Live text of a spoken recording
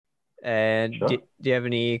And Sure. do you have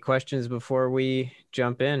any questions before we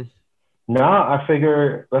jump in? No, I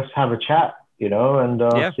figure let's have a chat, and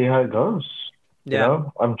Yeah, see how it goes. yeah.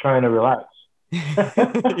 I'm trying to relax.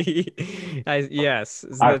 Yes,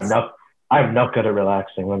 I'm that's not I'm not good at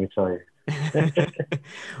relaxing, let me tell you.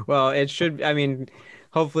 well, it should, I mean,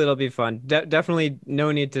 hopefully it'll be fun. Definitely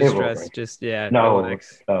no need to It will stress. be. Just yeah, No,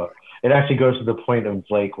 relax. no. It actually goes to the point of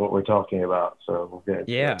like what we're talking about, so we'll get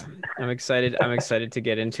into it. Yeah, I'm excited. I'm excited to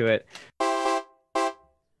get into it.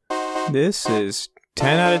 This is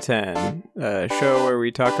 10 out of 10, a show where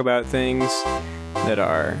we talk about things that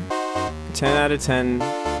are 10 out of 10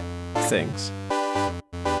 things.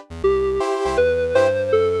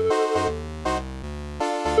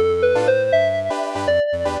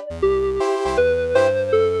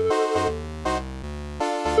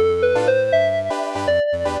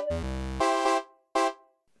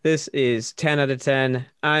 This is 10 out of 10.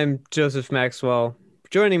 I'm Joseph Maxwell.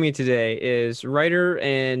 Joining me today is writer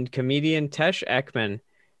and comedian Tesh Ekman.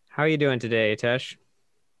 How are you doing today, Tesh?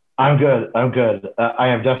 I'm good. I'm good. I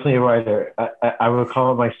am definitely a writer. I would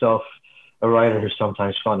call myself a writer who's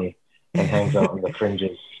sometimes funny and hangs out on the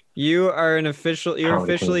fringes. You are an official,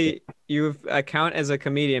 Comedy comedian. you account as a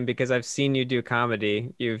comedian because I've seen you do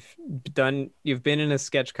comedy. You've been in a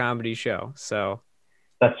sketch comedy show. So,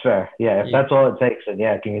 That's fair. Yeah, if you, that's all it takes, then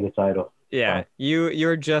yeah, give me the title. It's yeah, fine.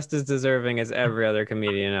 you're just as deserving as every other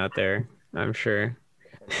comedian out there, I'm sure.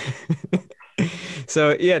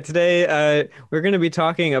 So yeah, today we're going to be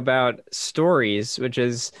talking about stories, which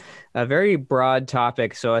is a very broad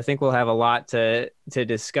topic. So I think we'll have a lot to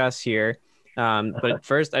discuss here. But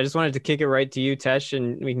first, I just wanted to kick it right to you, Tesh,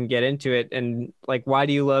 and we can get into it. And like, why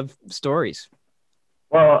do you love stories?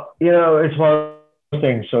 Well, it's one of those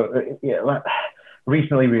things. So, yeah,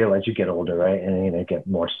 recently realized you get older, right? And, get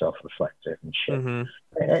more self reflective and shit. Hmm.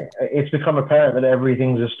 It's become apparent that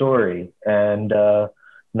everything's a story. And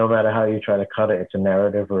no matter how you try to cut it, it's a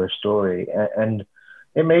narrative or a story. And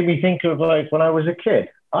it made me think of like when I was a kid.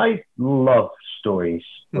 I loved stories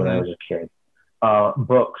when I Hmm. was a kid.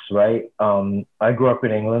 Books, right? I grew up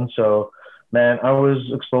in England, so man, I was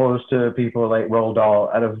exposed to people like Roald Dahl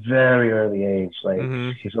at a very early age, like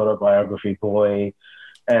Hmm. his autobiography, Boy.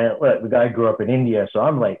 And look, the guy grew up in India, so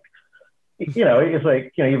I'm like, it's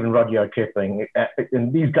like, even Rudyard Kipling,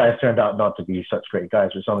 and these guys turned out not to be such great guys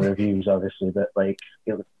with some of their views, obviously, but like,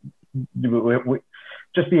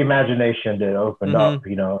 just the imagination that opened Hmm. up,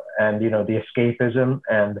 and, the escapism.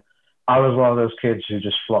 And I was one of those kids who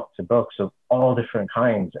just flocked to books of all different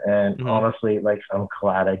kinds. And Hmm. honestly, like, I'm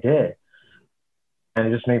glad I did. And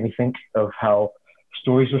it just made me think of how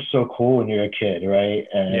stories were so cool when you're a kid, right?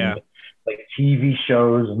 Yeah. And like TV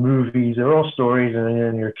shows, movies, they're all stories. And then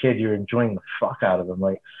when you're a kid, you're enjoying the fuck out of them.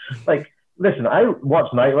 Like, listen, I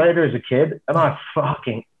watched Knight Rider as a kid and I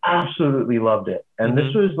fucking absolutely loved it. And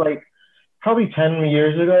this Hmm. was like probably 10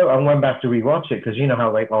 years ago. I went back to rewatch it because you know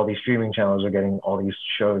how like all these streaming channels are getting all these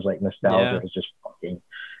shows like nostalgia Yeah. is just fucking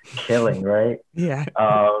killing, right? Yeah.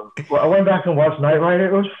 Well, I went back and watched Knight Rider.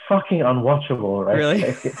 It was fucking unwatchable, right?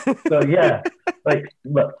 Really? So yeah, like,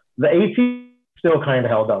 but the 80s still kind of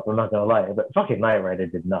held up. I'm not gonna lie, but fucking Knight Rider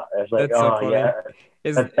did not. It's like, That's so oh funny. yeah,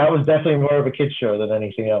 Is that was definitely more of a kid show than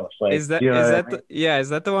anything else. Like, you know is what that I mean? is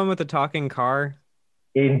that the one with the talking car?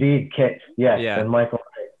 Indeed, Kit. Yes, Yeah. and Michael.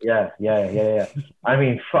 Yeah, yeah, yeah, yeah. I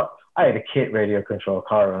mean, fuck. I had a Kit radio control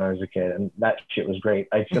car when I was a kid, and that shit was great.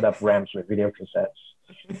 I'd set up ramps with video cassettes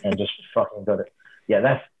and just fucking got it.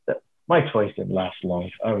 Yeah, my toys didn't last long.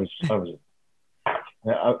 I was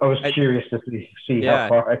I curious to see how yeah.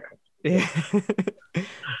 far I could. Yeah.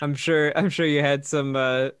 I'm sure you had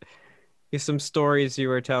some stories you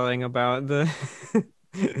were telling about the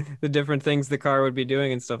the different things the car would be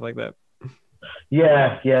doing and stuff like that.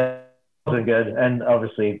 Yeah, yeah, it wasn't good, and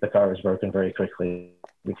obviously the car was broken very quickly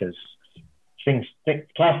because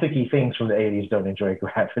plasticky things from the 80s don't enjoy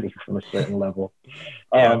gravity from a certain level,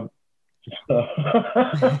 Yeah. um, so,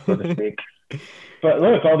 so to speak. But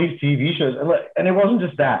look, all these TV shows, and it wasn't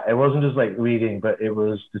just that. It wasn't just like reading, but it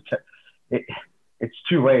was it, it's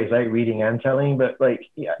two ways, right? Reading and telling. But like,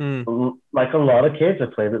 yeah, Hmm. like a lot of kids, I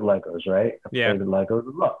played with Legos, right? I Yeah. played with Legos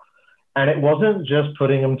a lot, and it wasn't just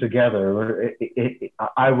putting them together.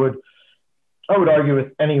 I would argue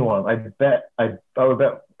with anyone. I would bet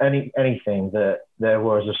anything that there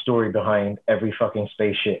was a story behind every fucking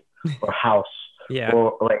spaceship or house Yeah.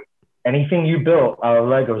 or like anything you built out of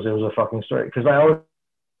Legos. There was a fucking story because I always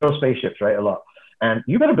build spaceships, right? A lot, and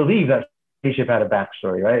you better believe that spaceship had a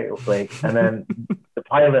backstory, right? Like, and then the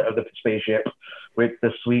pilot of the spaceship with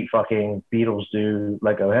the sweet fucking Beatles do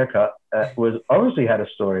Lego haircut was obviously had a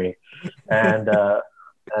story, and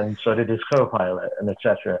and so did his co-pilot, and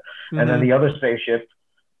etc. And then Hmm. the other spaceship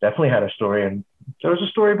definitely had a story, and there was a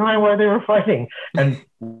story behind why they were fighting, and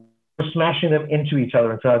we're smashing them into each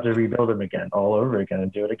other until I had to rebuild them again, all over again,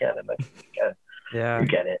 and do it again and again. Yeah. You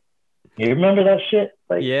get it. You remember that shit?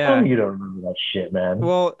 Like, tell Yeah. me you don't remember that shit, man.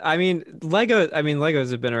 Well, I mean,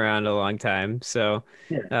 Legos have been around a long time. So,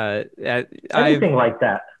 Yeah. uh, I, Anything like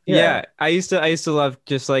that. Yeah. yeah, I used to love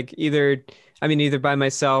just like either by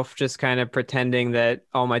myself, just kind of pretending that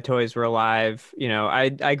all my toys were alive.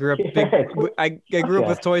 I grew up Yeah. I Fuck grew up yeah.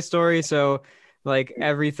 with Toy Story, so like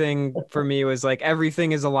everything for me was like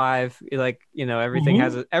everything is alive. Like,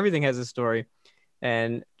 Mm-hmm. everything has a story.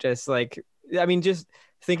 And just like, just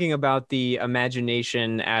thinking about the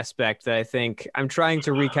imagination aspect that I think I'm trying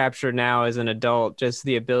to recapture now as an adult, just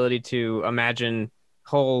the ability to imagine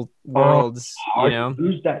whole Oh, worlds, hard. You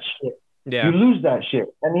lose that shit. You Yeah. lose that shit.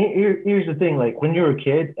 And here's the thing, like when you're a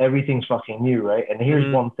kid, everything's fucking new, right? And here's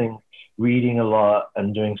Hmm. one thing reading a lot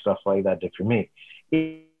and doing stuff like that did for me.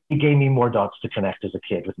 It gave me more dots to connect as a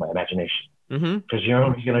kid with my imagination. Hmm. Because your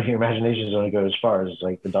imagination is only go as far as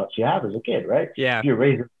like the dots you have as a kid, right? If Yeah. you're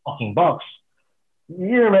raised in a fucking box,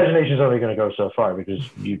 your imagination is only going to go so far because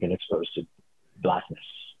you've been exposed to blackness,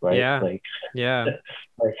 right? Yeah. Like, Yeah.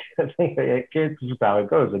 like I think kids is how it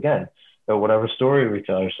goes again, or whatever story we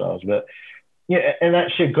tell ourselves. But yeah, and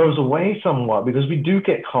that shit goes away somewhat because we do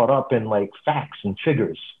get caught up in like facts and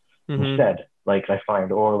figures Hmm. instead, like I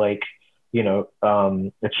find, or like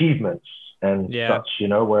achievements and Yeah. such,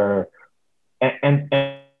 where and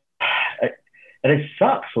and it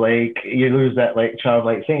sucks. Like you lose that like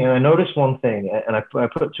childlike thing. And I noticed one thing, and I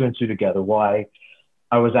put two and two together. Why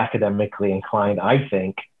I was academically inclined, I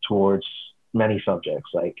think, towards many subjects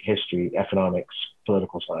like history, economics,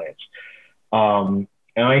 political science.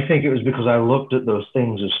 And I think it was because I looked at those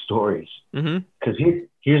things as stories. Hmm. Because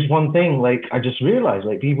here's one thing, like I just realized,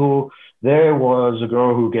 like people, there was a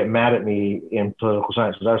girl who get mad at me in political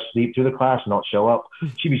science because I would sleep through the class, not show up.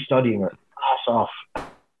 She'd be studying her ass off,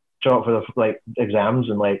 show up for the like exams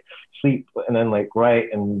and like sleep and then like write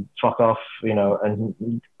and fuck off,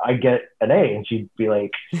 and I get an A and she'd be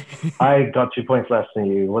like, I got 2 points less than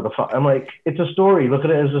you. What the fuck? I'm like, it's a story. Look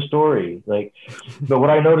at it as a story. Like, but what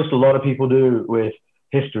I noticed a lot of people do with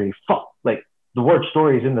history, fuck, like the word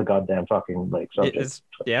story is in the goddamn fucking like It subject. is.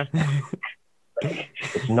 Yeah.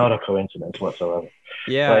 It's not a coincidence whatsoever.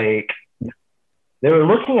 Yeah. Like they were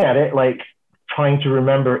looking at it like trying to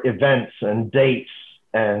remember events and dates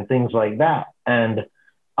and things like that. And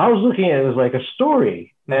I was looking at it as like a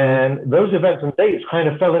story. Hmm. And those events and dates kind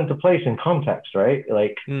of fell into place in context, right?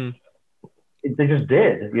 Like Mm. they just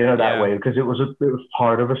did, that Yeah. way because it was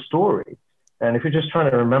part of a story. And if you're just trying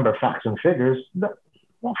to remember facts and figures,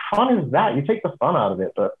 what fun is that? You take the fun out of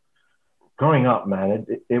it, but growing up, man,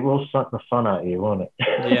 it will suck the fun out of you, won't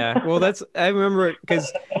Yeah. it? Well, I remember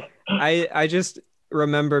because I just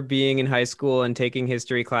remember being in high school and taking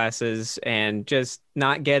history classes and just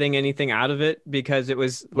not getting anything out of it because it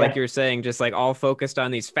was like Yeah. you're saying, just like all focused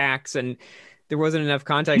on these facts and there wasn't enough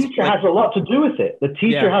context. Teacher Like, has a lot to do with it. The teacher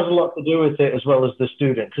yeah, has a lot to do with it as well as the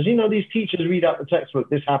student. Because these teachers read out the textbook.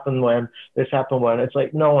 This happened when. This happened when. It's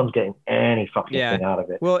like no one's getting any fucking yeah. thing out of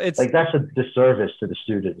it. Well, it's Like that's a disservice to the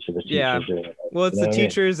students and the Yeah. teachers doing it. Well, it's You the know what I mean?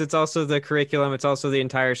 teachers, it's also the curriculum, it's also the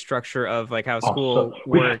entire structure of like how Oh, so school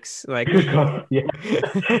we works. Like, we could go. Yeah,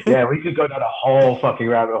 yeah. We could go down a whole fucking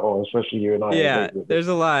rabbit hole, especially you and I. yeah, Like, with this. there's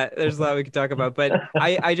a lot. There's a lot we could talk about, but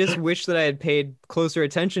I just wish that I had paid closer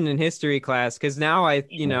attention in history class because now I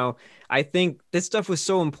think this stuff was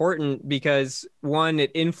so important because one,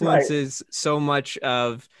 it Right. influences so much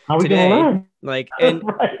of How are we gonna today. learn? Like, and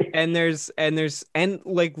Right. and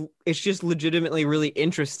like it's just legitimately really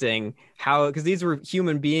interesting how because these were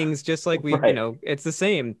human beings just like Right. it's the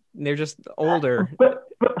same. They're just older. But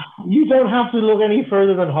you don't have to look any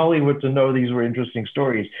further than Hollywood to know these were interesting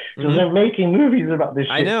stories because Hmm. they're making movies about this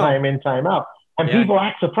I shit know. time in, time out. And Yeah. people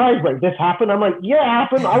act surprised, like this happened. I'm like, yeah, it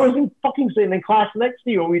happened. I was in fucking sitting in class next to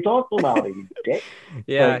you and we talked about it, you dick.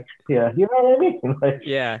 Yeah. Like, yeah, you know what I mean? Like,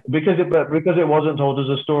 Yeah. because it wasn't told as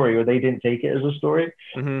a story or they didn't take it as a story.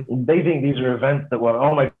 Hmm. They think these are events that were,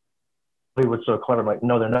 oh my, Hollywood's so clever. I'm like,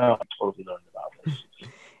 no, they're not. I totally learned about this.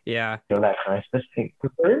 Yeah. That kind of thing.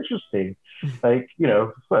 Because they're interesting. Like,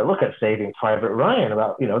 well, look at Saving Private Ryan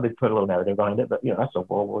about, they put a little narrative behind it, but, that's a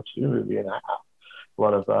World War II movie and a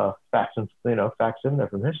lot of facts and, facts in there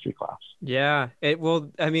from history class. Yeah.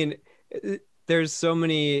 There's so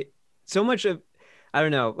much of, I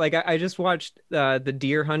don't know. Like I just watched The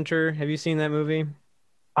Deer Hunter. Have you seen that movie?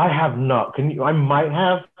 I have not. I might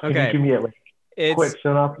have. Can you Okay. give me a, like, It's quick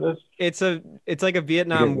synopsis? it's like a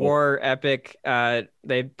Vietnam Forgive me. War epic.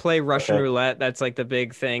 They play Russian Okay. roulette. That's like the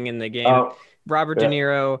big thing in the game. Oh, Robert De yeah.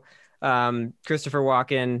 Niro, Christopher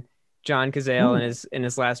Walken, John Cazale Hmm. in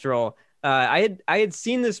his last role. I had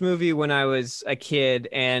seen this movie when I was a kid,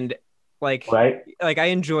 and like Right. I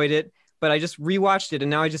enjoyed it, but I just rewatched it, and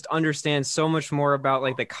now I just understand so much more about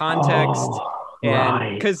like the context, Oh, and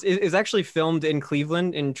right. because it's actually filmed in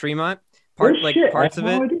Cleveland in Tremont, Oh shit! I parts have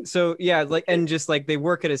of no it. idea. So yeah, like and just like they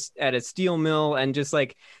work at a steel mill, and just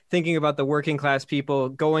like thinking about the working class people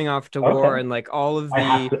going off to war, Okay. and like all of I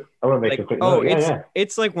have the to. I want to make a like, quick oh, note. Yeah, yeah.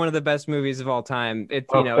 it's like one of the best movies of all time.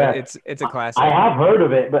 Okay. It's a I classic. have heard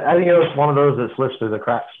of it, but I think it was one of those that slips through the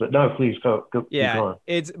cracks. But no, please keep Yeah, going.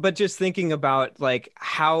 it's but just thinking about like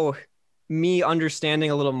how me understanding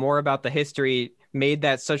a little more about the history made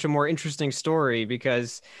that such a more interesting story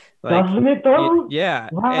because like Doesn't it though? yeah,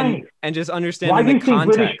 Right. and just Why understanding do the you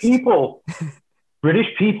think context.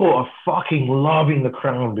 British people are fucking loving the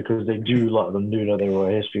crown because they do, a lot of them do know their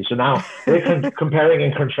royal history. So now they're comparing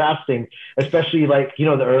and contrasting, especially like, the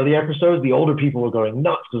early episodes, the older people were going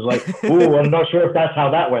nuts because like, oh, I'm not sure if that's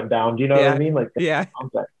how that went down. Do you know what I Yeah. mean? Like, Yeah.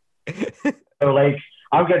 context. So like,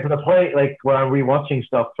 I'm getting to the point like where I'm rewatching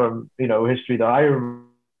stuff from, history that I remember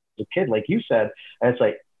as a kid, like you said, and it's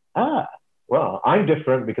like, ah, well, I'm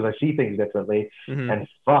different because I see things differently. Hmm. And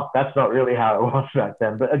fuck, that's not really how it was back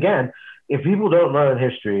then. But again, if people don't learn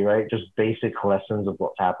history, right, just basic lessons of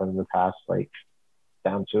what's happened in the past, like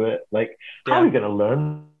down to it, like how are Yeah. we gonna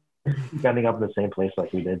learn ending up in the same place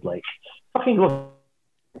like we did? Like fucking look.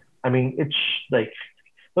 I mean, it's like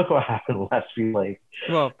look what happened last few. Like,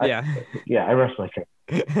 Well, I, yeah. yeah, I rest my case.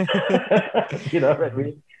 You know what I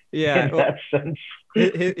mean? Yeah. In Well, that sense.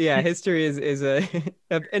 yeah, history is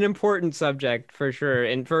an important subject for sure,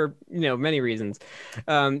 and for many reasons.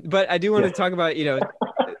 But I do want to Yes. talk about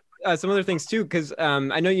some other things too, because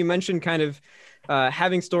I know you mentioned kind of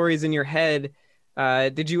having stories in your head.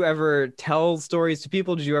 Did you ever tell stories to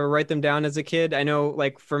people? Did you ever write them down as a kid? I know,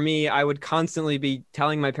 like for me, I would constantly be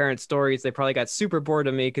telling my parents stories. They probably got super bored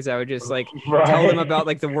of me because I would just like tell them Right. about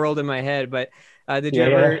like the world in my head. But did you Yeah,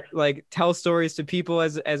 yeah. ever like tell stories to people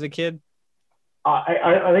as a kid?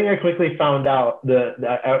 I think I quickly found out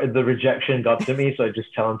the rejection got to me, so I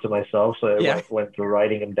just tell them to myself. So I Yeah. went to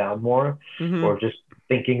writing them down more, Hmm. or just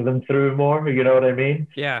thinking them through more. You know what I mean?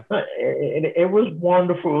 Yeah. It was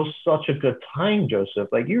wonderful. It was such a good time, Joseph.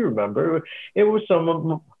 Like you remember, it was some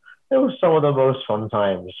of it was some of the most fun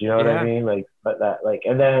times. You know what I Yeah. mean? Like that. Like,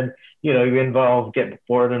 and then get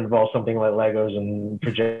bored and involve something like Legos and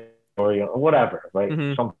project or whatever. Like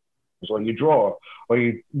Hmm. some or you draw or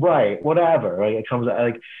you write, whatever. Right? It comes out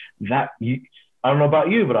like that. I don't know about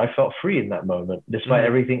you, but I felt free in that moment, despite Hmm.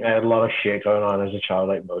 everything. I had a lot of shit going on as a child,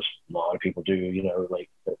 like a lot of people do. Like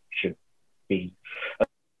that should be.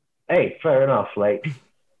 Hey, fair enough. Like,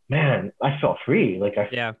 man, I felt free. Like I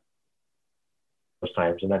Yeah. those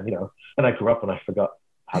times, and then and I grew up and I forgot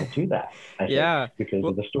how to do that. I think Yeah. because of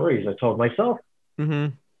Well, the stories I told myself. hmm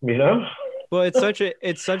You know, well, it's such an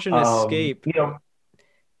escape. you know.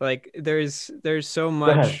 Like there's so Go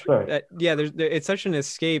ahead. much Sorry. that yeah, it's such an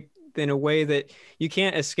escape in a way that you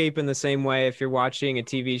can't escape in the same way if you're watching a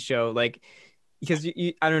TV show. Like because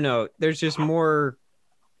I don't know, there's just more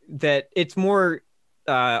that it's more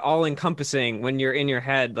all encompassing when you're in your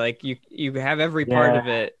head. Like you have every part Yeah, of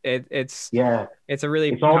it. yeah. It's a really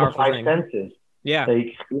It's all the powerful five thing. senses. Yeah.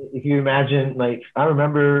 Like if you imagine, like I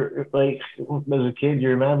remember, like as a kid,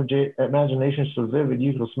 your imagination's so vivid,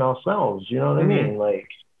 you can smell smells. You know what I Hmm. mean? Like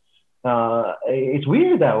it's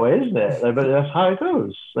weird that way, isn't it? Like, but that's how it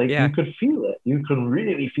goes. Like you Yeah. could feel it. You can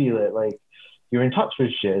really feel it. Like you're in touch with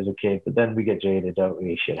shit as a kid, but then we get jaded, don't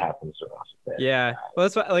we? Shit happens to us. Yeah. Well,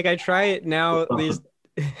 that's why like I try it now these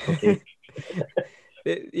Okay,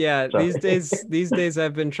 yeah, sorry. these days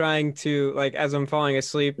I've been trying to like as I'm falling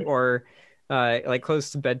asleep or like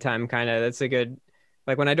close to bedtime kind of. That's a good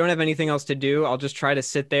like when I don't have anything else to do, I'll just try to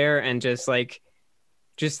sit there and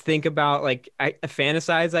just think about like I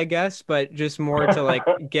fantasize, I guess, but just more to like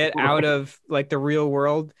get out Right. of like the real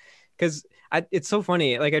world because it's so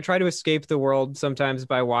funny. Like I try to escape the world sometimes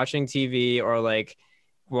by watching TV or like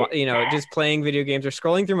just playing video games or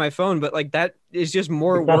scrolling through my phone, but like that is just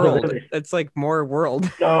more It doesn't world. really. That's like more world.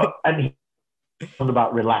 No, and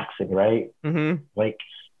about relaxing, right? Hmm. Like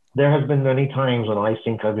there has been many times when I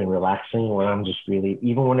think I've been relaxing when I'm just really,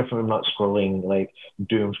 even when if I'm not scrolling, like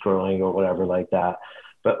doom scrolling or whatever like that,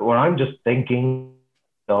 but when I'm just thinking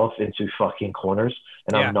myself into fucking corners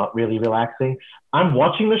and I'm Yeah. not really relaxing, I'm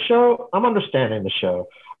watching the show, I'm understanding the show.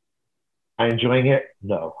 I'm enjoying it.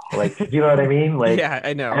 No, like, do you know what I mean? Like, Yeah,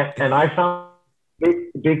 I know. and I found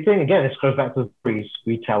big thing again. It goes back to the stories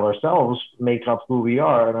we tell ourselves, make up who we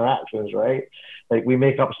are and our actions, right? Like we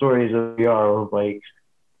make up stories of who we are, like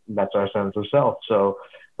that's our sense of self. So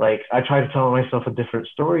like I try to tell myself a different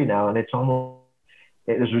story now, and it's almost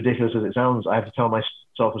as ridiculous as it sounds. I have to tell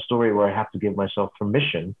myself a story where I have to give myself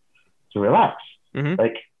permission to relax, Mm-hmm.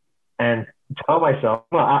 like, and tell myself.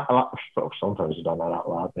 Well, sometimes I've done that out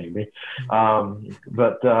loud, maybe,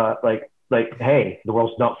 but like, hey, the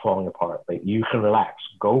world's not falling apart. Like, you can relax.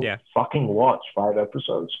 Go Yeah. fucking watch 5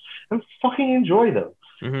 episodes and fucking enjoy them.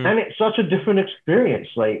 Mm-hmm. And it's such a different experience.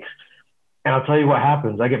 Like, and I'll tell you what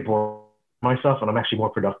happens. I get bored myself, and I'm actually more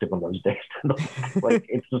productive on those days. Like,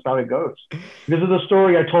 it's just how it goes. This is the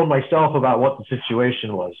story I told myself about what the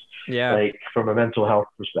situation was, Yeah. like from a mental health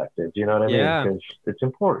perspective. Do you know what I mean? Yeah. Because it's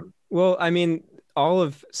important. Well, I mean, all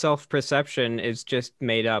of self-perception is just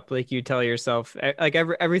made up. Like you tell yourself, like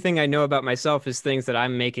everything I know about myself is things that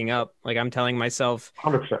I'm making up. Like I'm telling myself,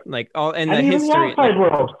 100%. like all in the And even the history, like outside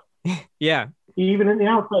world, yeah, even in the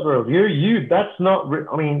outside world, that's not,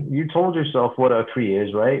 I mean, you told yourself what a tree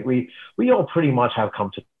is, right? We all pretty much have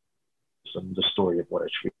come to the story of what a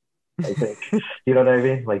tree is, I think. You know what I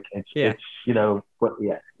mean? Like, yeah, it's, what,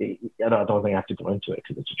 yeah, I don't think I have to go into it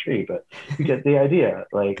because it's a tree, but you get the idea.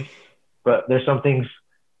 Like, but there's some things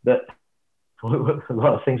that, a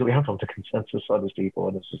lot of things that we have come to consensus on as people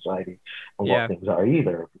in a society on what yeah, things are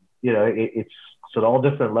either. It's at all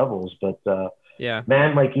different levels, but, yeah.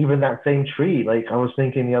 man, like even that same tree, like I was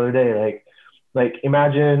thinking the other day, like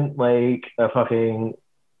imagine like a fucking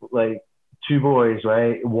like two boys,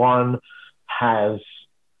 right? One has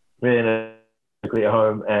been at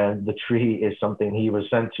home, and the tree is something he was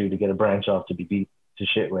sent to get a branch off to be beat to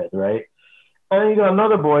shit with, right? And you got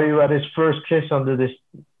another boy who had his first kiss under this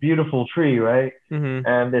beautiful tree, right? Mm-hmm.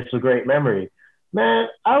 And it's a great memory. Man,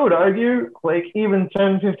 I would argue, like, even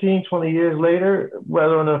 10, 15, 20 years later,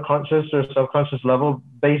 whether on a conscious or subconscious level,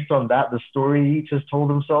 based on that, the story each has told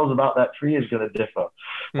themselves about that tree is going to differ.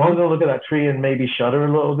 Mm-hmm. One's going to look at that tree and maybe shudder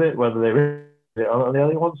a little bit, whether they really on the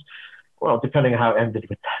other ones. Well, depending on how it ended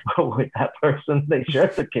with that person they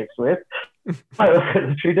shared the kiss with, I look at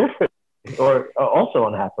the tree differently, or also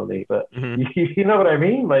unhappily. But Mm-hmm. you know what I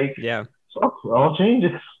mean? Like, Yeah, so it all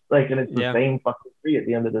changes. Like, and it's the yeah. same fucking tree at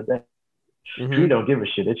the end of the day. Mm-hmm. Tree don't give a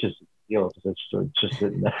shit. It's just, it's just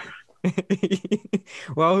sitting there.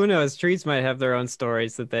 Well, who knows? Trees might have their own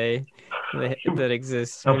stories they that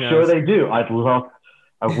exist. Who I'm sure knows? they do. I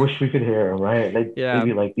wish we could hear them, right? They'd Yeah.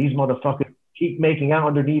 be like, these motherfuckers keep making out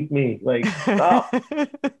underneath me. Like, stop.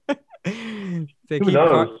 Who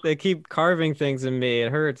knows? They keep carving things in me.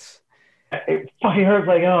 It hurts. It fucking hurts.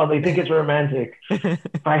 Like, oh, they think it's romantic.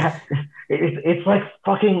 It's like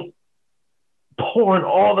fucking porn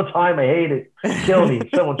all the time. I hate it. Kill me.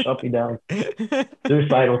 Someone chop me down.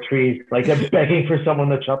 Suicidal trees. Like, they're begging for someone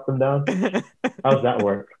to chop them down. How's that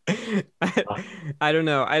work? I, I don't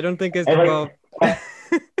know. I don't think it's And well. like,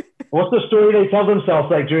 what's the story they tell themselves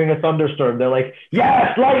like during a thunderstorm? They're like,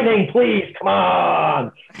 yes, lightning, please, come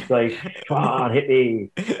on. It's like, come on, hit me.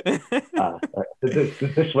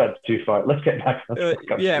 This went too far. Let's get back on track.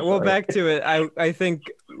 I'm Yeah, so well, sorry. back to it. I think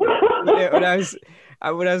what I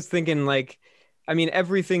was thinking, like, I mean,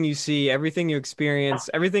 everything you see, everything you experience,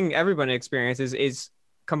 everything everybody experiences is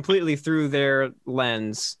completely through their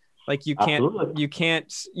lens. Like Absolutely.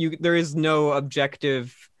 there is no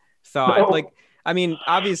objective thought. Like, No, I mean,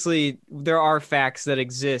 obviously there are facts that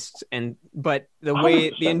exist, but the way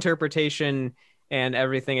the 100%. interpretation and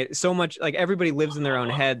everything, so much like everybody lives in their own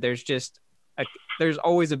head. A, there's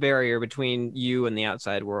always a barrier between you and the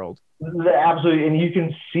outside world. Absolutely, and you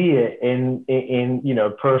can see it in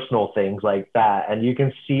personal things like that, and you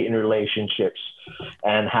can see it in relationships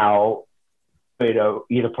and how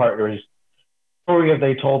either partners story have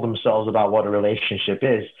they told themselves about what a relationship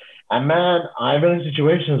is. And man, I've been in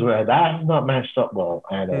situations where that has not matched up well,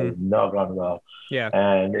 and Hmm. has not gone well, Yeah.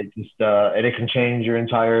 and it can change your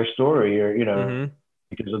entire story, or Hmm.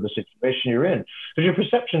 because of the situation you're in, because your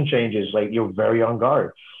perception changes. Like, you're very on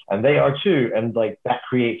guard, and they are too, and like that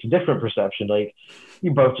creates a different perception. Like,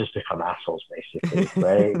 you both just become assholes basically,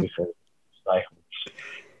 right? Because like,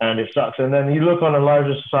 and it sucks. And then you look on a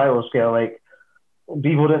larger societal scale, like,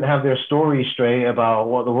 people didn't have their story straight about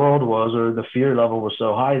what the world was, or the fear level was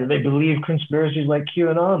so high that they believe conspiracies like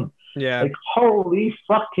QAnon. Yeah. Like, holy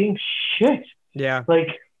fucking shit. Yeah.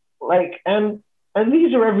 Like and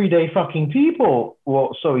these are everyday fucking people.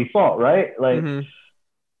 Well, so he thought, right? Like, Hmm.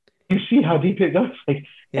 you see how deep it goes. Like,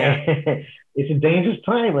 Yeah. it's a dangerous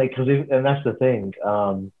time. Like, and that's the thing.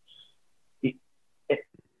 It, it,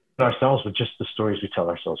 ourselves with just the stories we tell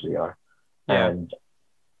ourselves we are, Yeah. and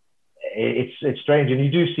it's strange, and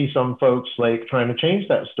you do see some folks like trying to change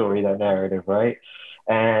that story, that narrative, right?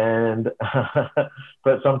 And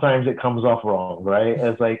but sometimes it comes off wrong, right?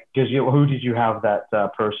 It's like, because who did you have that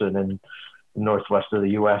person in northwest of the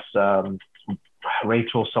U.S.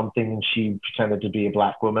 Rachel something, and she pretended to be a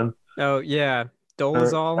black woman. Oh yeah,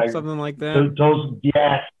 Dolezal, Like, something like that. those,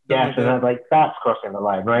 yes, Something yes, like and that. I'm like, that's crossing the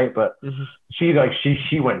line, right? But Hmm. she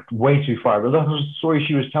went way too far. But that was the story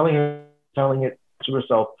she was telling it to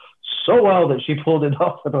herself so well that she pulled it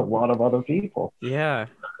off with a lot of other people. Yeah,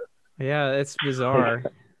 yeah, it's Like, bizarre.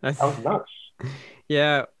 I that was nuts.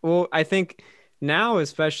 Yeah, well, I think now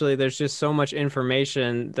especially there's just so much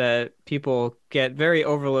information that people get very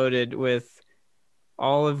overloaded with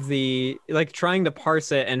all of the like trying to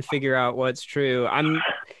parse it and figure out what's true.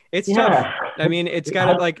 It's tough. Yeah, I mean, it's got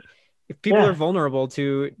to like if people are yeah, vulnerable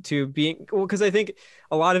to being well, because I think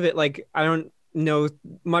a lot of it like I don't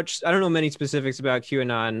know many specifics about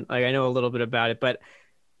QAnon. Like I know a little bit about it, but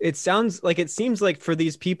it seems like for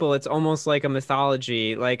these people it's almost like a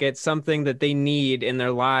mythology, like it's something that they need in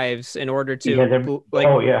their lives in order yeah. to like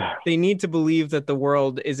Oh yeah, they need to believe that the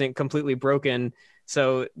world isn't completely broken.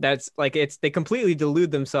 So that's like they completely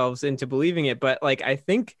delude themselves into believing it, but like I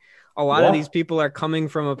think a lot of yeah. these people are coming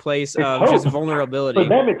from a place It's of just hope for vulnerability.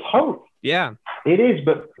 them. It's hope. Yeah, It is,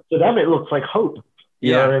 but to them it looks like hope.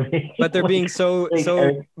 You know yeah, what I mean? but they're being so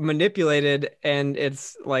Like, manipulated, and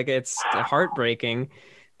it's like it's heartbreaking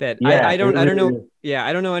that yeah, it I don't really know. is. Yeah,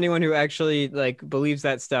 I don't know anyone who actually like believes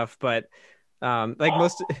that stuff, but like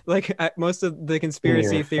most of the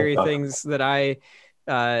conspiracy Here, theory things that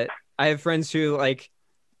uh I have friends who like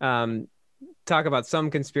um talk about some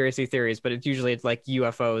conspiracy theories, but it's like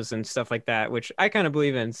UFOs and stuff like that, which I kind of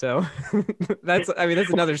believe in. So that's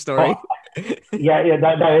another Oh, story. yeah, yeah,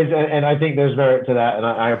 that is, and I think there's merit to that, and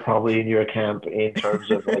I am probably in your camp in terms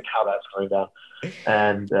of like how that's going down.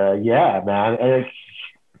 And yeah, man, and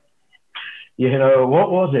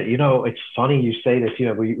what was it? It's funny you say this.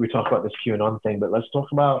 We talk about this QAnon thing, but let's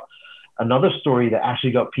talk about another story that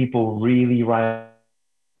actually got people really riled.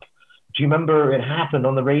 Do you remember it happened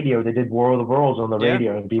on the radio? They did War of the Worlds on the Yeah,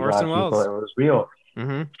 radio, and people Orson actually thought Welles. it was real.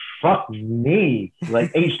 Hmm. Fuck me,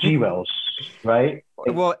 like H.G. Wells, right?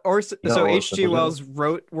 Like, Well, Orson, so Orson H.G. was it? Wells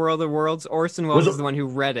wrote World of Worlds. Orson Was Welles it? is the one who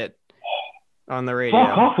read it on the Fuck radio.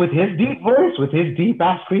 off with his deep voice, with his deep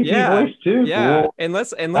ass creepy Yeah, voice too. yeah. Cool.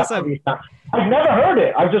 Unless That's I've pretty. I've never heard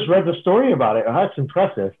it. I've just read the story about it. Oh, that's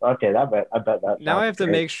impressive. Okay, I bet that now I sounds have to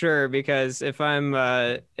great. make sure because if I'm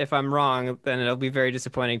wrong, then it'll be very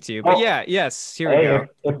disappointing to you. But Oh, yeah, yes, here we hey, go.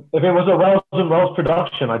 if it was a Wells and Wells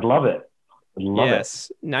production, I'd love it. I'd love it.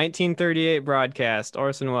 Yes, 1938 broadcast,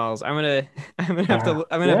 Orson Welles. I'm gonna have to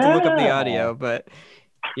look up the Yeah, audio, but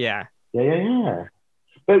yeah, yeah, yeah, yeah.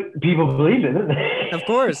 But people believe it, don't of they?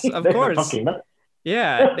 course, of They're course. fucking nuts.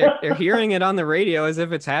 Yeah, they're hearing it on the radio as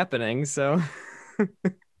if it's happening. So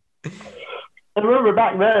And remember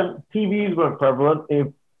back then, TVs weren't prevalent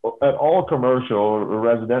at all, commercial or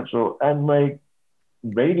residential, and like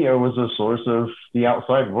radio was a source of the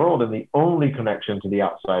outside world and the only connection to the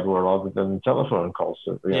outside world other than telephone calls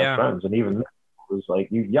to yeah, friends. And even it was like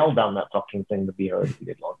you yelled down that fucking thing to be heard if you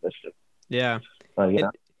did long distance. yeah. You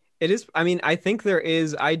know, It is. I mean, I think there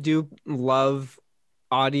is. I do love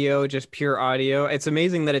audio, just pure audio. It's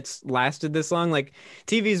amazing that it's lasted this long. Like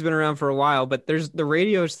TV's been around for a while, but there's the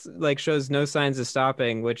radio like shows no signs of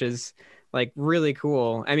stopping, which is like really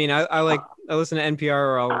cool. I mean, I listen to NPR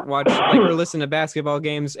or I'll watch like or listen to basketball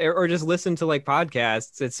games or just listen to like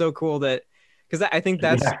podcasts. It's so cool that because I think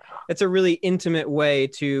yeah. it's a really intimate way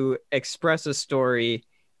to express a story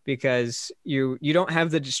because you don't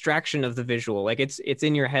have the distraction of the visual. Like it's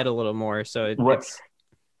in your head a little more. So What? it's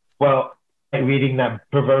Well, like reading that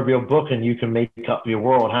proverbial book and you can make up your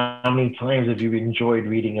world. How many times have you enjoyed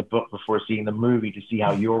reading a book before seeing the movie to see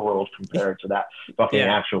how your world compared to that fucking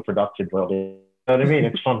yeah. actual production world? You know what I mean?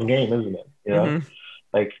 It's a fun game, isn't it? Hmm.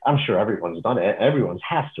 Like I'm sure everyone's done it. Everyone's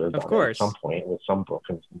has to have Of done it at some course. point with some book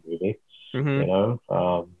and some movie. Hmm.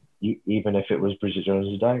 Even if it was Bridget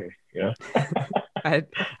Jones's Diary. I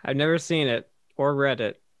I've never seen it or read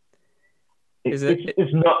it. Is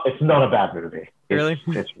It's not a bad movie. Really?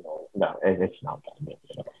 It's not a bad movie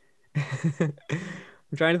at all.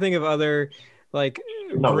 I'm trying to think of other like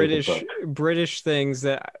It's not really a good book. British things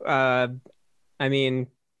that I mean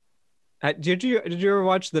did you ever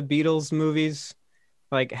watch the Beatles movies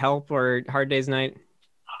like Help or Hard Day's Night?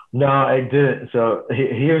 No, I didn't. So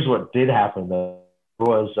here's what did happen though. There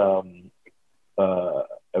was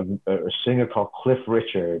a singer called Cliff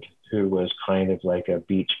Richard who was kind of like a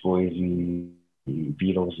Beach Boysy,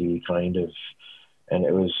 Beatlesy kind of, and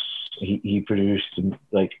it was he produced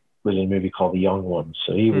like was in a movie called The Young Ones,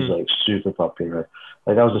 so he was Mm. like super popular.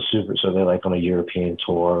 Like that was a super. So they're like on a European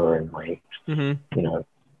tour and like Mm-hmm. you know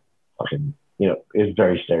fucking it's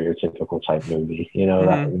very stereotypical type movie. That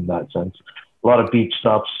Mm-hmm. in that sense. A lot of beach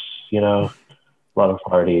stops. A lot of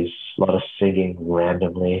parties, a lot of singing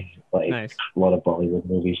randomly, like Nice. a lot of Bollywood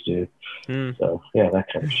movies do. Mm. So yeah, that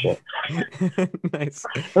kind of shit. Nice.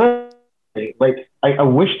 Like I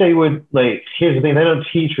wish they would like. Here's the thing: they don't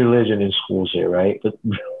teach religion in schools here, right? But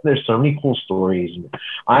there's so many cool stories. And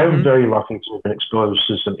I'm Mm-hmm. very lucky to have been exposed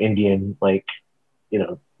to some Indian like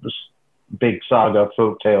this big saga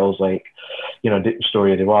folk tales like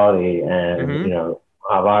story of Diwali and Mm-hmm.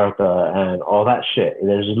 Mahabharata and all that shit.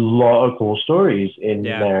 There's a lot of cool stories in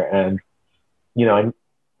Yeah. there, and you know, and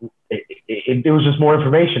it was just more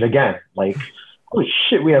information again. Like, holy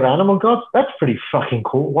shit, we have animal gods. That's pretty fucking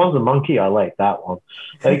cool. One's a monkey. I like that one.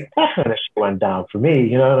 Like that kind of shit went down for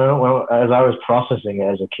me. As I was processing it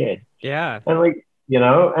as a kid, Yeah. and like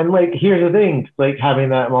here's the thing, like having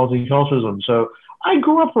that multiculturalism. So I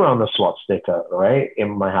grew up around the swastika, right,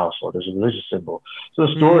 in my household as a religious symbol. So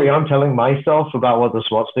the story Mm. I'm telling myself about what the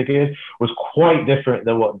swastika is was quite different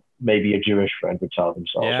than what maybe a Jewish friend would tell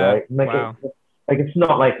themselves, Yeah. right? Wow. Like it's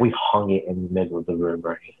not like we hung it in the middle of the room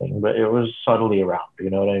or anything, but it was subtly around.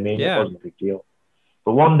 You know what I mean? It Yeah. wasn't a big deal.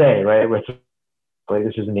 But one day, right, like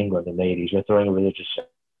this is in England in the 80s, we're throwing a religious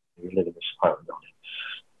ceremony. We live in this apartment building,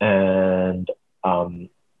 and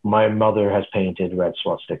my mother has painted red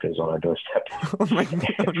swastikas on our doorstep Oh my God.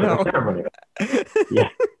 Oh, for the no. ceremony. Yeah.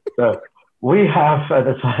 So we have at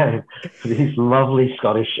the time these lovely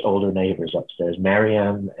Scottish older neighbors upstairs,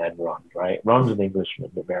 Marianne and Ron, right? Ron's an Englishman,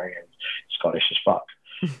 but Marianne's Scottish as fuck,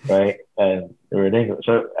 right? And we're in England.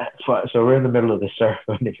 So we're in the middle of the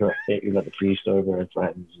ceremony, right? You got the priest over and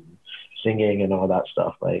friends and singing and all that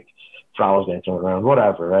stuff, like flowers getting thrown around,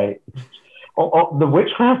 whatever, right? The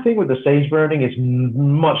witchcraft thing with the sage burning is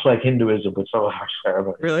much like Hinduism with some of our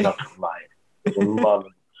ceremonies. Really? Not gonna lie, there's a lot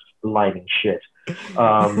of lighting shit.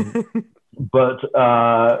 Um, but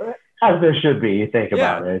as there should be, you think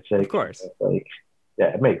Yeah, about it. It's of like, course.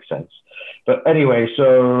 yeah, it makes sense. But anyway,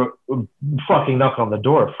 so fucking knock on the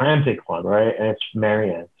door, frantic one, right? And it's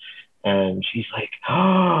Marianne, and she's like,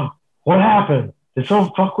 "Oh, what happened? Did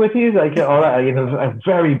someone fuck with you?" Like all that, a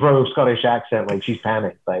very bro Scottish accent. Like she's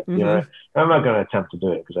panicked. Like Mm-hmm. I'm not gonna attempt to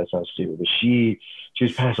do it because that sounds stupid. But she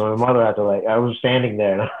was panicked. So my mother had to I was standing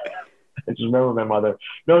there, and I just remember my mother.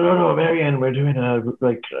 No, no, no, Marianne, we're doing a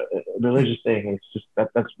religious thing. It's just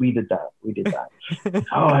that's we did that. We did that.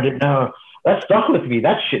 Oh, I didn't know. That stuck with me.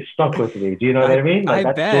 That shit stuck with me. Do you know what I mean? Like I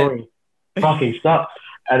that bet. story fucking stuck.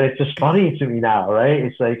 And it's just funny to me now, right?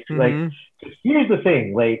 It's like Mm-hmm. here's the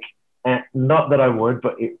thing, like, and not that I would,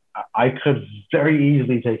 but I could very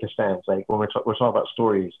easily take a stance, like when we're talking about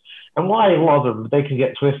stories, and why a lot of them they can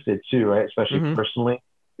get twisted too, right? Especially Mm-hmm. personally,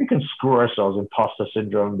 we can screw ourselves, imposter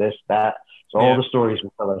syndrome, this, that. So all Yeah. the stories we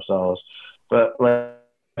tell ourselves, but like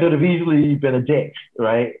I could have easily been a dick,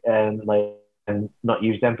 right? And not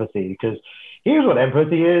used empathy because here's what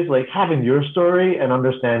empathy is like having your story and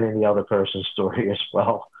understanding the other person's story as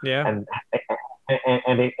well Yeah. and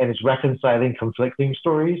it's reconciling conflicting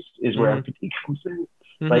stories is where Mm-hmm. empathy comes in,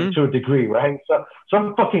 like Mm-hmm. to a degree, right? So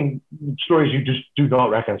some fucking stories you just do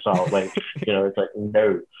not reconcile. Like it's like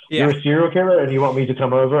no, you're Yeah. a serial killer and you want me to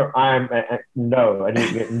come over. I'm no, I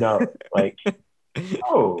need no, like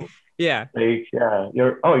oh, Yeah. like yeah,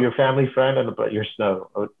 your family friend and but you're no,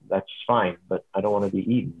 oh, that's fine, but I don't want to be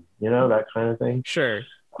eaten. That kind of thing. Sure.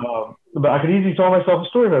 But I could easily tell myself a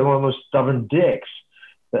story about one of those stubborn dicks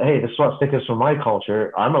that, hey, the swastikas from my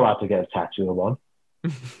culture, I'm allowed to get a tattoo of one.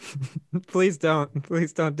 Please don't.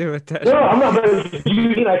 Please don't do it, No, Tesh. I'm not.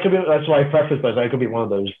 But I could be. That's why I preface by I could be one of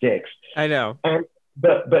those dicks. I know. And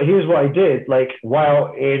but here's what I did. Like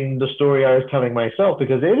while in the story I was telling myself,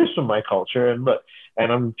 because it is from my culture, and look,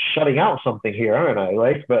 and I'm shutting out something here, aren't I?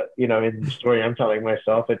 Like, but in the story I'm telling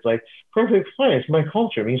myself, it's like perfect fine. It's my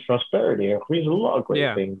culture. It means prosperity. It means a lot of great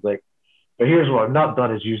Yeah. things. Like, but here's what I've not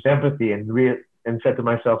done is used empathy and said to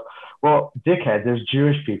myself, well, dickhead, there's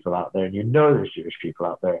Jewish people out there, and there's Jewish people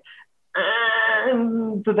out there.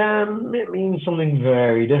 And to them, it means something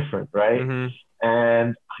very different, right? Mm-hmm.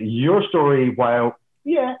 And your story, while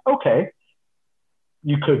yeah, okay,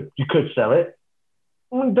 you could sell it,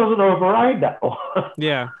 it doesn't override that one.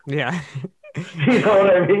 Yeah. Yeah. You know what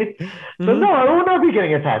I mean? So Mm-hmm. no, I will not be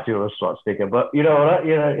getting a tattoo of a swastika, but you know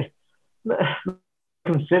what?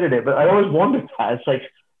 Considered it, but I always wondered that. It's like,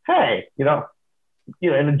 hey, and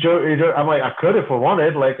the joke, I'm like, I could if I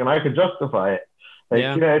wanted, like, and I could justify it. Like,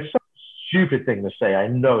 Yeah. it's such a stupid thing to say. I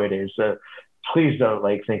know it is. please don't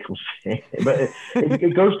like think I'm saying it, but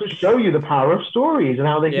it goes to show you the power of stories and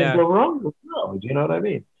how they can Yeah. go wrong with world. You know what I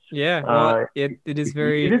mean? Yeah. Well, Uh, it is easy to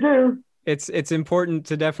very do. it's important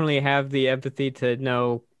to definitely have the empathy to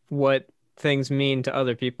know what things mean to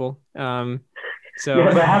other people. So Yeah,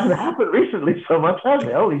 but it hasn't happened recently so much, has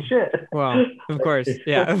it? Holy shit! well, of course.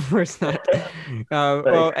 Yeah, of course not. Like,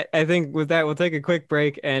 Well, I think with that, we'll take a quick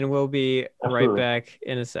break and we'll be right absolutely. back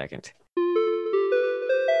in a second.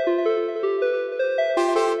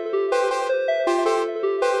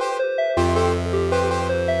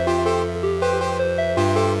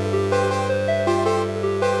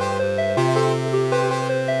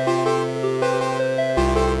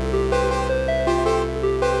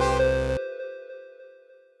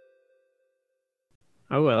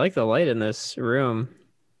 Oh, I like the light in this room.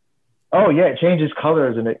 Oh yeah, it changes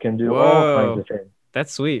colors and it can do all kinds Whoa, of things.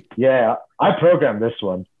 that's sweet. Yeah, I programmed this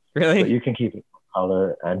one, but Really? you can keep it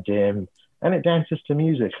color and dim, and it dances to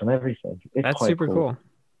music and everything. It's That's quite super cool. cool.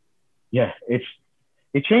 Yeah, it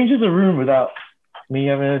changes the room without me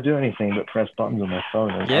having to do anything but press buttons on my phone.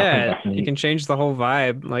 And I think Yeah, that's you neat. can change the whole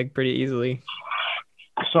vibe like pretty easily.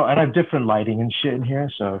 So, and I have different lighting and shit in here.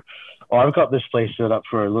 So, oh, I've got this place set up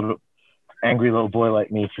for a little angry little boy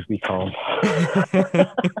like me to be calm.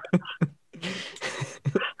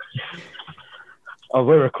 Oh,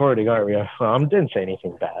 we're recording, aren't we? Well, I didn't say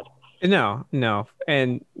anything bad. No, no.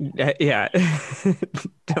 And yeah,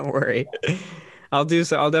 don't worry. I'll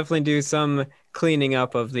definitely do some cleaning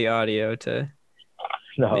up of the audio to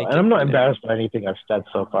No, make and it, I'm not embarrassed by anything I've said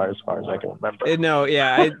so far, as I can remember. No,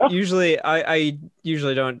 yeah, I usually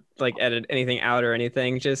don't like edit anything out or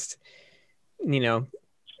anything, just you know,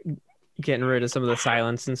 getting rid of some of the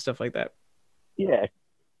silence and stuff like that. Yeah,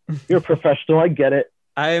 you're a professional. I get it.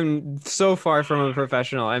 I am so far from a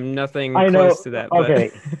professional. I'm nothing I know. close to that, but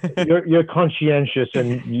Okay, you're conscientious,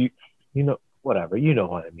 and you know whatever. You know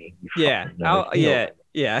what I mean. You yeah, fucking nerd. You know what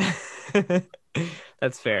I mean. yeah.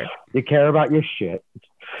 That's fair. You care about your shit.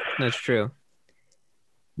 That's true.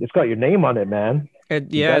 It's got your name on it, man. You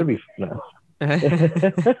Yeah. better be. No.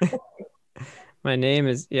 My name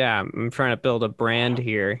is, yeah, I'm trying to build a brand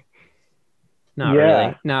here. Not Yeah.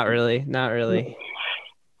 really. Not really. Not really.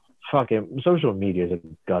 Fucking social media is a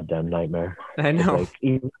goddamn nightmare. I It's know.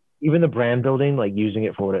 like even the brand building, like using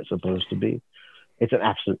it for what it's supposed to be, it's an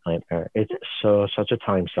absolute nightmare. It's such a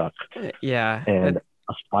time suck Yeah. and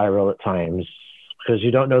a spiral at times because you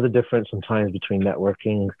don't know the difference sometimes between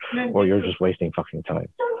networking or you're just wasting fucking time.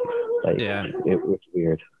 Like Yeah. it's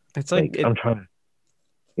weird. It's Like like I'm trying to.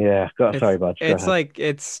 Yeah. Sorry, bud. Go it's ahead. like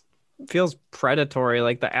it's feels predatory,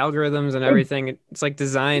 like the algorithms and everything. It's like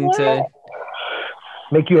designed to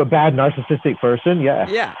Make you a bad narcissistic person. Yeah.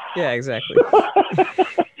 Yeah. Yeah, exactly.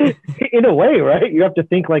 In a way, right? You have to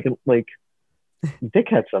think like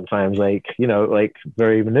dickhead sometimes, like like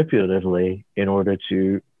very manipulatively in order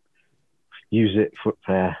to use it for.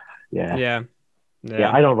 Yeah. Yeah.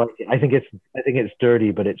 Yeah, I don't like it. I think it's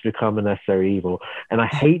dirty, but it's become a necessary evil. And I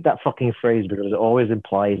hate that fucking phrase because it always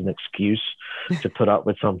implies an excuse to put up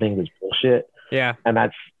with something that's bullshit. Yeah. And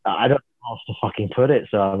I don't know how else to fucking put it,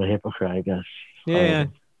 so I'm a hypocrite, I guess. Yeah.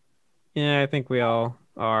 Yeah, I think we all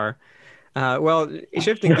are. Well,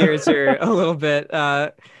 shifting gears here a little bit.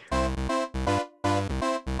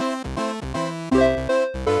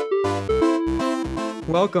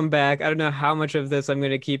 Welcome back. I don't know how much of this I'm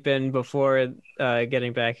going to keep in before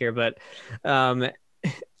getting back here, but I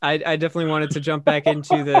definitely wanted to jump back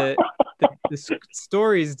into the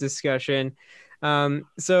stories discussion.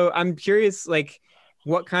 So I'm curious, like,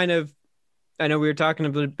 what kind of, I know we were talking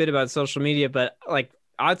a bit about social media, but like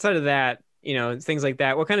outside of that, things like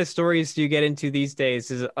that, what kind of stories do you get into these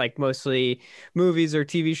days? Is it like mostly movies or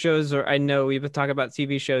TV shows? Or I know we've been talking about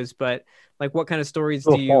TV shows, but like what kind of stories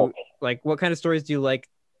do you like? What kind of stories do you like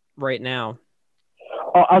right now?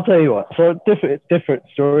 I'll tell you what. So different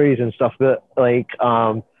stories and stuff. But like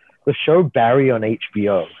the show Barry on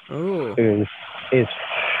HBO is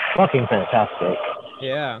fucking fantastic.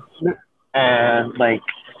 Yeah. And like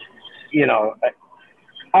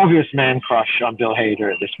obvious man crush on Bill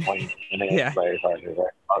Hader at this point, and Yeah.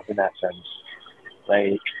 in that sense,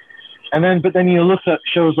 like. But then you look at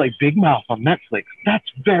shows like Big Mouth on Netflix. That's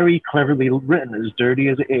very cleverly written, as dirty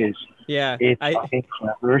as it is. Yeah. It's fucking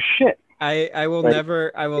clever as shit. I will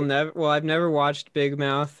never, well, I've never watched Big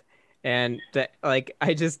Mouth, and that, like,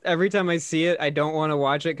 every time I see it, I don't want to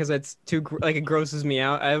watch it because it's too, like, it grosses me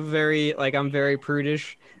out. I'm very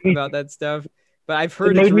prudish about that stuff, but I've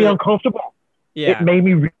heard it made me really uncomfortable. Yeah. It made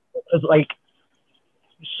me because like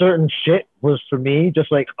certain shit was for me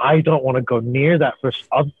just like I don't want to go near that for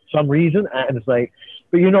some reason, and it's like,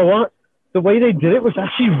 but you know what? the way they did it was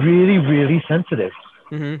actually really, really sensitive.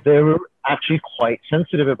 Hmm. They were actually quite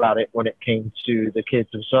sensitive about it when it came to the kids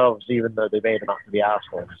themselves, even though they made them out to be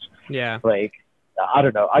assholes. Yeah. Like, I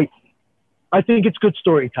don't know. I think it's good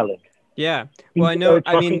storytelling. Yeah. Well, I Even though know, it's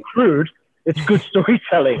I fucking mean, crude, it's good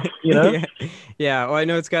storytelling, you know? yeah. Yeah. Well, I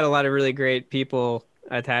know it's got a lot of really great people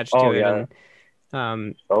attached to Oh it, yeah. and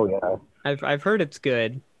um Oh yeah. I've heard it's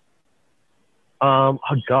good. Oh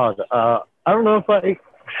God. I don't know if I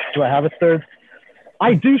do. I have a third.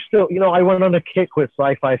 I do still. I went on a kick with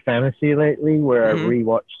sci-fi fantasy lately, where I Hmm.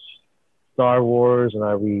 rewatched Star Wars and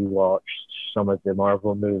I rewatched some of the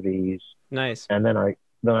Marvel movies, Nice. and then I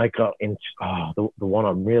got into the one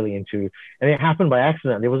I'm really into, and it happened by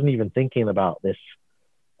accident. I wasn't even thinking about this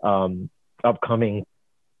um, upcoming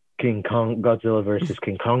King Kong Godzilla versus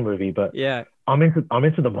King Kong movie, but Yeah. I'm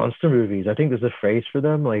into the monster movies. I think there's a phrase for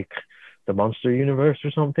them, like the monster universe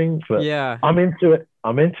or something. But Yeah. I'm into it.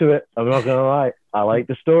 I'm into it. I'm not gonna lie. I like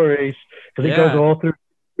the stories because it goes Yeah. all through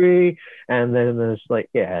history, and then there's like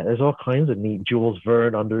there's all kinds of neat Jules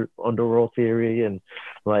Verne underworld theory, and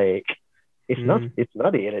like it's nuts. Mm. It's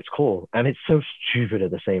nutty and it's cool, and it's so stupid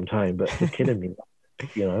at the same time. But the kid in me,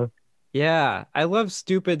 you know. Yeah. I love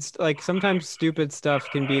like sometimes stupid stuff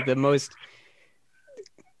can be the most,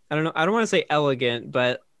 I don't know, I don't want to say elegant,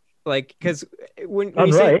 but like, because when I'm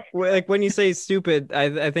you say right. like when you say stupid,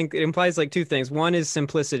 I think it implies like two things. One is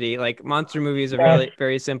simplicity. Like monster movies are Yes. really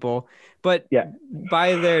very simple, but Yeah.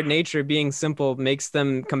 by their nature, being simple makes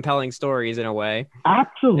them compelling stories in a way. And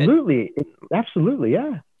Absolutely. Absolutely.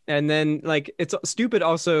 Yeah. and then like it's stupid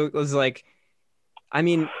also was like, I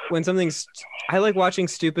mean, when I like watching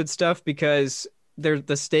stupid stuff because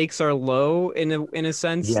the stakes are low in a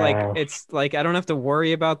sense. Like Yeah. it's like I don't have to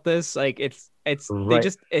worry about this. Like it's they Right.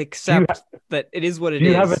 just Do you accept that it is what do it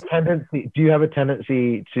you have a is. tendency do you have a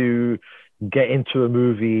tendency to get into a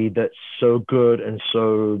movie that's so good and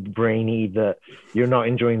so brainy that you're not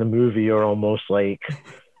enjoying the movie, you're almost like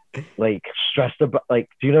stressed about, like,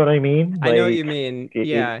 do you know what I mean? I know what Like you mean. it,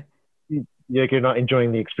 Yeah. like you're not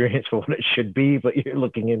enjoying the experience for what it should be, but you're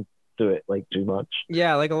looking into it like too much.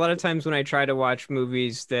 Yeah, like a lot of times when I try to watch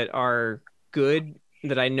movies that are good,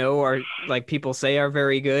 that I know are like people say are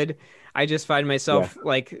very good, I just find Yeah. myself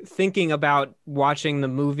like thinking about watching the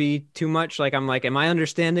movie too much. Like I'm like, am I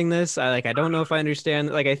understanding this? I don't know if I understand.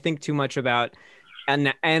 Like I think too much about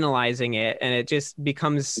and analyzing it, and it just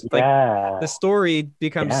becomes like Yeah. the story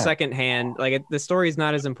becomes Yeah. secondhand. Like the story is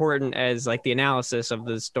not as important as like the analysis of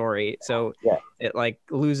the story. So Yeah. it like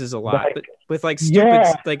loses a lot. But Like, with like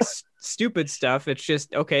yeah. stupid stuff, it's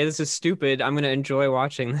just okay, this is stupid. I'm gonna enjoy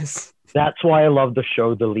watching this. That's why I love the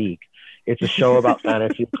show The League. It's a show about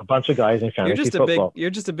fantasy, a bunch of guys in fantasy football.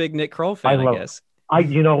 You're just a big Nick Kroll I fan, I love. guess.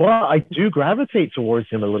 You know what? I do gravitate towards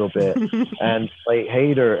him a little bit, and like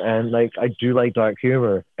Hater, and like I do like dark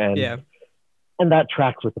humor, Yeah. and that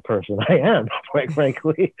tracks with the person I am, quite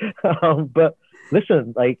frankly. But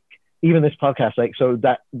listen, like even this podcast, like so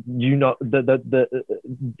that the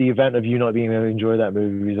event of you not being able to enjoy that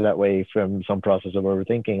movie that way from some process of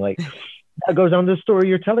overthinking, like that goes on to the story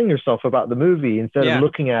you're telling yourself about the movie instead of Yeah.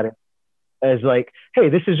 looking at it as like, hey,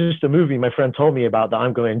 this is just a movie my friend told me about that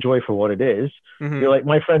I'm going to enjoy for what it is. Hmm. You're like,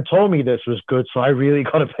 my friend told me this was good, so I really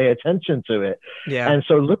got to pay attention to it. Yeah. And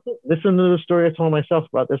so listen to the story I told myself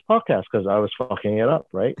about this podcast because I was fucking it up,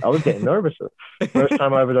 right? I was getting nervous. First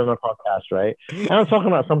time I ever done a podcast, right? And I'm talking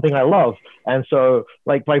about something I love. And so,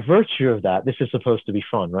 like, by virtue of that, this is supposed to be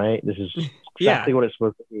fun, right? This is Yeah. exactly what it's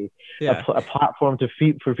supposed to be. Yeah. A platform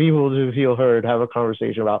for people to feel heard, have a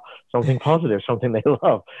conversation about something positive, something they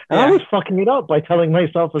love. And I Yeah. was fucking it up by telling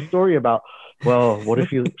myself a story about, well, what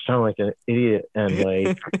if you sound like an idiot and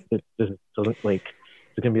like this doesn't like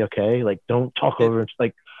it's gonna be okay? Like, don't talk It, over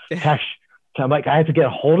like Tash. I'm like, I had to get a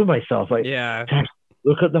hold of myself. Like, yeah. Tash,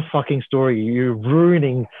 look at the fucking story. You're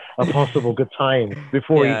ruining a possible good time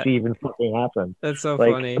before it's Yeah. even fucking happened. That's so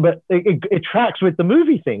Like, funny. but it tracks with the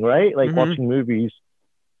movie thing, right? Like Hmm. watching movies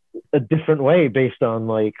a different way based on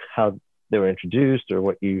like how they were introduced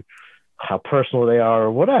or how personal they are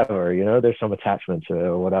or whatever, there's some attachment to it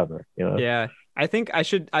or whatever. Yeah. I think I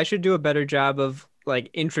should do a better job of like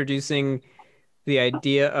introducing the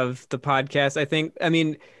idea of the podcast. I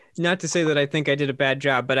mean, not to say that I think I did a bad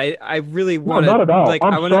job, but I really No, want to not at all. like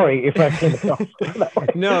I'm I want to sorry if I came across that way.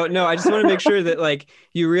 no, I just want to make sure that like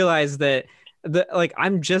you realize that like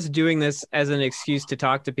I'm just doing this as an excuse to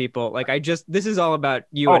talk to people. Like this is all about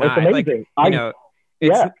you Oh, and it's I. Like, amazing. you I know,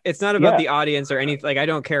 it's Yeah, it's not about yeah. the audience or anything. Like I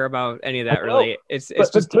don't care about any of I that know. really. It's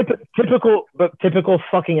But just typical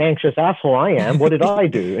fucking anxious asshole I am. What did I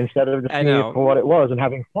do? Instead of just I seeing it know. for what it was and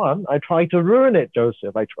having fun, I tried to ruin it,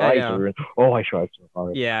 Joseph. I I tried to know. ruin. Oh, I tried so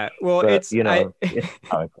hard. Yeah. Well, But it's I it's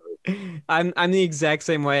how it goes. I'm the exact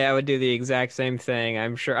same way. I would do the exact same thing.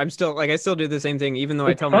 I'm sure. I'm still like I still do the same thing even though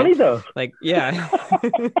I It's tell my funny though. like yeah.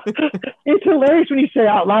 It's hilarious when you say it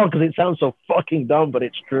out loud because it sounds so fucking dumb, but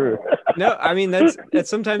it's true. No, I mean that's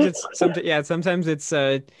sometimes sometimes it's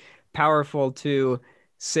powerful to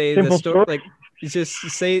say the Simple story story, like you just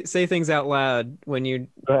say things out loud when you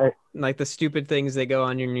right? like the stupid things that go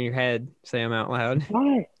on in your head, say them out loud.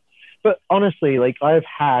 Right. But honestly, like I've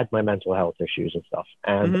had my mental health issues and stuff,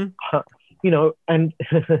 and Hmm. and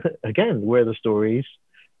again, we're the stories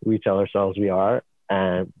we tell ourselves we are,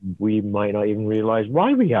 and we might not even realize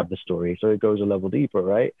why we have the story. So it goes a level deeper,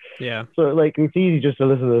 right? Yeah. So like it's easy just to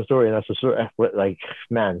listen to the story, and that's the story. But like,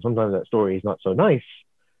 man, sometimes that story is not so nice,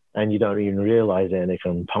 and you don't even realize it, and it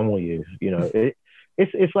can pummel you.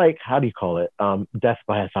 It's like, how do you call it? Death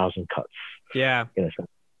by a thousand cuts. Yeah. You know,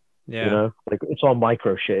 Yeah. like it's all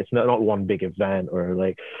micro shit. It's not one big event, or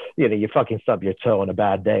like, you fucking stub your toe on a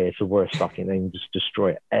bad day. It's the worst fucking thing. You just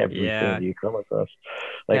destroy everything Yeah. that you come across,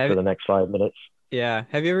 like for Have the next 5 minutes. yeah.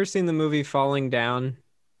 Have you ever seen the movie Falling Down?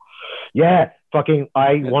 Yeah, fucking,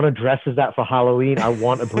 I want to dress as that for Halloween. I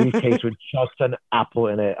want a briefcase with just an apple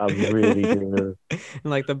in it. I really do. And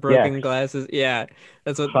like the Yes, broken glasses. Yeah.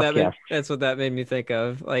 fuck yes. That's what that made me think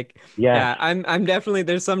of. Like, Yes. yeah, I'm definitely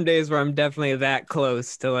there's some days where I'm definitely that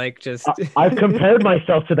close to like just I've compared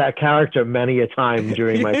myself to that character many a time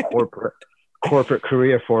during my corporate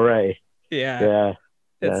career foray. Yeah, Yeah,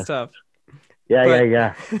 it's yeah, tough. yeah,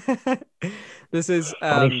 yeah, But yeah. this is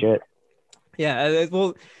Funny shit. yeah,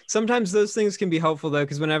 well, sometimes those things can be helpful though,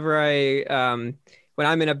 because whenever I when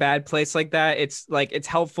I'm in a bad place like that, it's like it's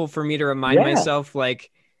helpful for me to remind Yeah. myself like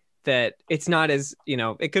that it's not as,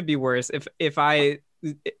 it could be worse if I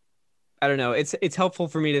don't know. It's helpful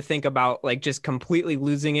for me to think about like just completely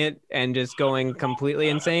losing it and just going completely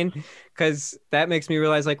insane because that makes me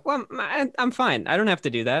realize like, well, I'm fine. I don't have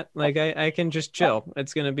to do that. Like I can just chill.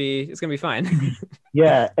 It's gonna be fine.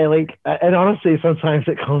 Yeah, and honestly, sometimes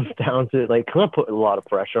it comes down to like, 'cause I put a lot of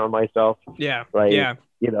pressure on myself. Yeah. Like, Yeah.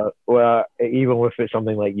 well, even if it's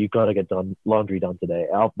something like you gotta get laundry done today,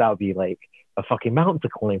 that would be like a fucking mountain to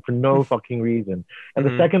climb for no fucking reason. And the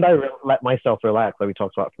Hmm. second I let myself relax, like we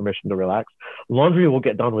talked about permission to relax, laundry will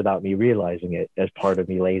get done without me realizing it as part of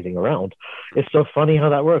me lazing around. It's so funny how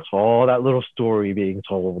that works. All that little story being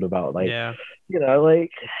told about like, Yeah.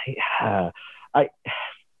 like, yeah, I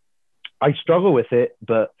I struggle with it,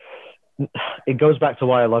 but it goes back to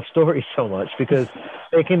why I love stories so much, because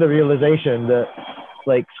taking the realization that,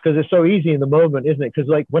 like, because it's so easy in the moment, isn't it? Because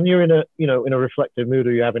like when you're in a reflective mood,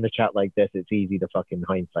 or you're having a chat like this, it's easy to fucking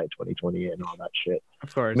hindsight 2020 and all that shit.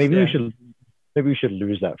 Of course. Maybe we Yeah. should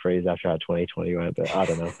lose that phrase after our 2020 went, but I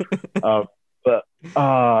don't know. But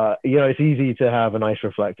it's easy to have a nice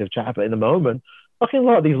reflective chat, but in the moment, fucking a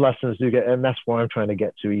lot of these lessons do get, and that's why I'm trying to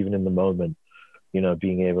get to, even in the moment,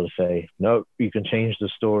 being able to say, no, you can change the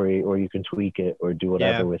story, or you can tweak it, or do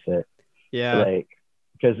whatever Yeah. with it. Yeah. Like,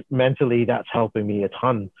 because mentally that's helping me a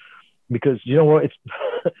ton. Because you know what? It's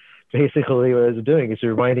basically what it's doing. It's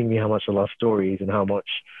reminding me how much I love stories and how much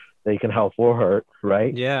they can help or hurt,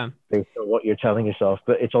 right? Yeah. Based on what you're telling yourself.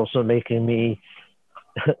 But it's also making me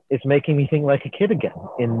think like a kid again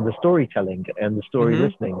in the storytelling and the story Hmm.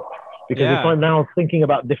 listening. Because if Yeah. I'm now thinking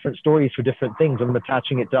about different stories for different things, I'm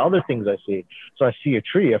attaching it to other things I see. So I see a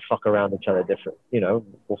tree, I fuck around and tell it different,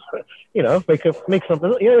 make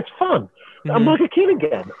something, it's fun. I'm Hmm. like a kid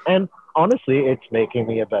again. And honestly, it's making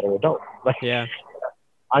me a better adult. Like, Yeah.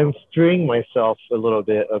 I'm freeing myself a little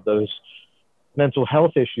bit of those mental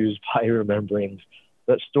health issues by remembering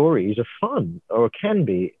that stories are fun, or can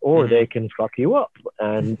be, or Hmm. they can fuck you up.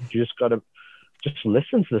 And you just got to just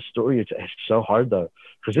listen to the story. It's so hard though,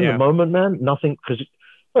 because in the Yeah. moment, man, nothing. Because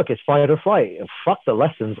look, it's fight or flight. Fuck the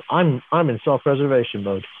lessons. I'm in self-preservation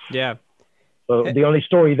mode. Yeah. So the only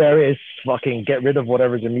story there is fucking get rid of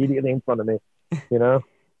whatever's immediately in front of me. You know?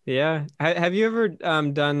 Yeah. Have you ever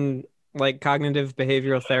done like cognitive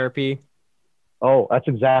behavioral therapy? Oh, that's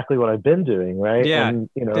exactly what I've been doing, right? Yeah. And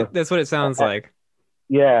That's what it sounds like.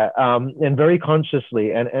 yeah, and very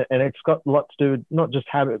consciously, and it's got a lot to do with not just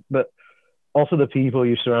habit, but also the people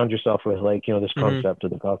you surround yourself with, like, this Hmm. concept of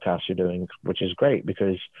the podcast you're doing, which is great,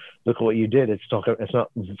 because look at what you did. It's not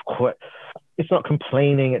quite, it's not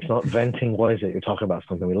complaining, it's not venting. What is it? You're talking about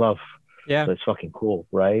something we love. Yeah. So it's fucking cool,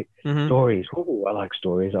 right? Hmm. Stories. Ooh, I like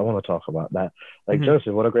stories. I want to talk about that. Like, Hmm.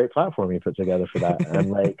 Joseph, what a great platform you put together for that. And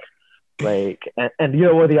like, Like, and you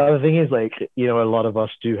know what the other thing is, like, you know, a lot of us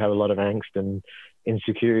do have a lot of angst and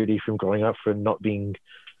insecurity from growing up for not being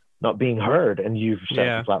heard, and you've set up a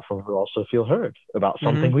Yeah. platform to also feel heard about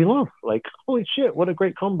something Hmm. we love. Like, holy shit, what a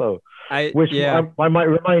great combo! I Which yeah. I might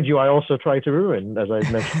remind you, I also tried to ruin, as I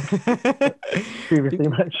mentioned previously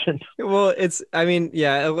mentioned. Well, it's, I mean,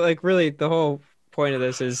 yeah, like really the whole point of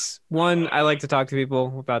this is one, I like to talk to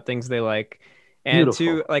people about things they like. And two,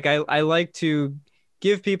 Beautiful. like I like to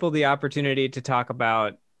give people the opportunity to talk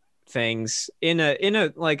about things in a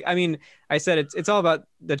like, I mean, I said it's all about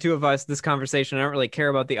the two of us, this conversation. I don't really care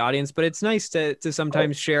about the audience, but it's nice to Right.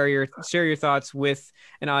 sometimes share your thoughts with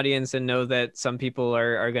an audience and know that some people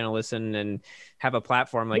are going to listen and have a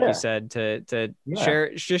platform, like you Yeah. said, to Yeah.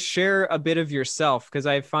 share a bit of yourself, because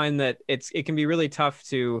I find that it can be really tough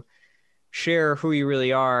to share who you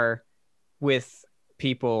really are with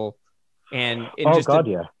people, and in Oh just a God,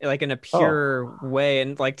 yeah. like in a Oh, pure way,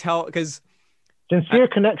 and like tell, because sincere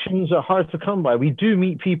connections are hard to come by. We do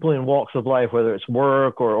meet people in walks of life, whether it's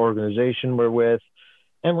work or organization we're with.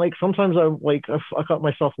 And like sometimes I got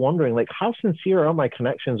myself wondering, like, how sincere are my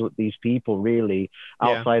connections with these people really yeah.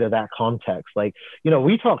 outside of that context? Like, you know,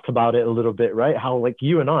 we talked about it a little bit, right? How like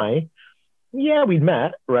you and I, yeah, we'd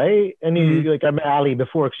met, right? And Hmm. you, like, I met Ali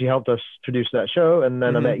before because she helped us produce that show, and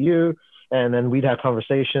then I Hmm. met you, and then we'd had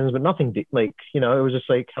conversations, but nothing deep, like, you know, it was just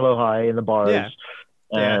like hello, hi in the bars Yeah.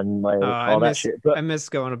 Yeah. and Oh, like I all that miss shit. But I miss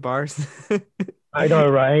going to bars. I know,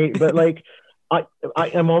 right? But like, I I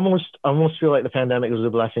am almost feel like the pandemic was a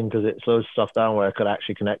blessing because it slows stuff down where I could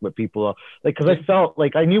actually connect with people. Like, because I felt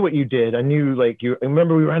like I knew what you did. I knew like you. I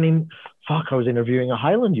remember we ran in. Fuck, I was interviewing a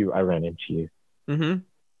Highland. I ran into you, Hmm.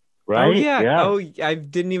 Oh right? yeah. Yeah. Oh, I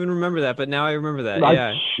didn't even remember that, but now I remember that. I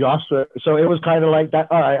Yeah. just so it was kind of like that.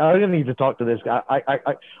 All right, I don't need to talk to this guy.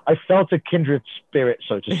 I felt a kindred spirit,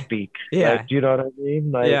 so to speak. Like, Yeah. do you know what I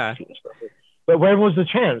mean? Like, Yeah. but when was the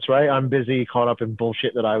chance, right? I'm busy, caught up in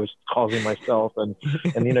bullshit that I was causing myself, and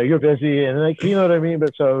you know you're busy, and like you know what I mean.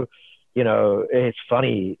 But so, you know, it's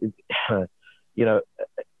funny, you know,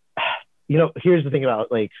 Here's the thing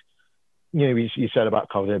about like you said about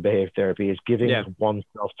cognitive behavior therapy is Yeah. giving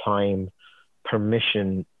oneself time,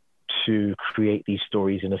 permission to create these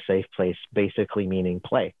stories in a safe place, basically meaning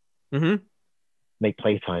play, Hmm. make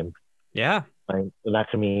playtime. Yeah. Right? And that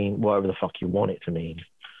can mean whatever the fuck you want it to mean.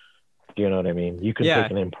 Do you know what I mean? You can take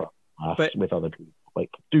Yeah. an improv class But with other people, like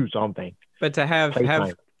do something, to have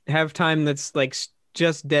playtime. time that's like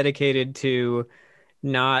just dedicated to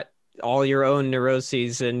not all your own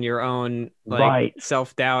neuroses and your own like Right.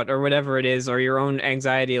 self-doubt or whatever it is, or your own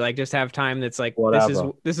anxiety, like just have time that's like,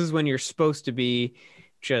 Whatever. this is when you're supposed to be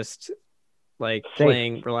just like Safe.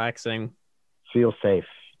 playing, relaxing. Feel safe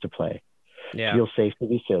to play. Yeah. Feel safe to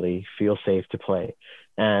be silly. Feel safe to play.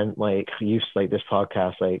 And like like this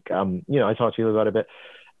podcast, like I talked to you about it, but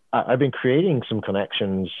I've been creating some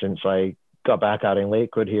connections since I got back out in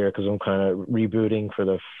Lakewood here because I'm kind of rebooting for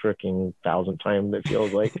the freaking thousandth time it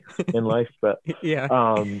feels like in life. Yeah.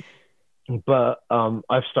 Um,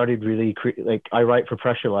 I've started really like I write for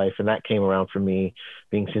Pressure Life, and that came around for me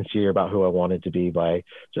being sincere about who I wanted to be by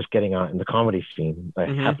just getting out in the comedy scene. I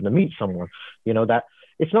Hmm. happened to meet someone, that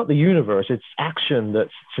it's not the universe, it's action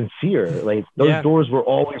that's sincere. Like those Yeah. doors were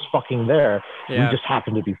always fucking there. We Yeah. just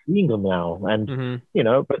happen to be seeing them now, and Hmm.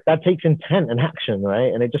 but that takes intent and action,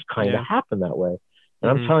 right? And it just kind of Yeah. happened that way.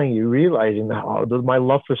 And I'm Hmm. telling you, realizing that my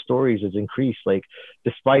love for stories has increased, like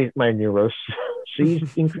despite my neuroses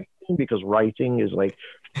increasing, because writing is like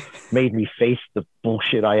made me face the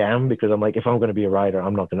bullshit I am. Because I'm like, if I'm going to be a writer,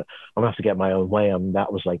 I'm gonna have to get my own way.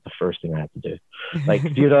 That was like the first thing I had to do. Like,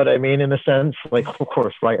 do you know what I mean? In a sense, like, of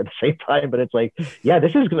course, right at the same time, but it's like, yeah,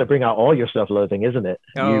 this is going to bring out all your self-loathing, isn't it?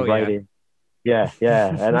 You Oh yeah. writing, yeah,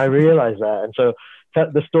 yeah. And I realized that. And so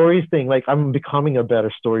the stories thing, like I'm becoming a better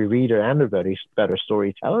story reader and a better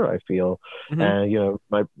storyteller, I feel. Hmm. And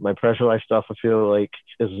my Pressure Life stuff, I feel like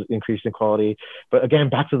is increased in quality. But again,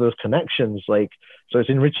 back to those connections, like, so it's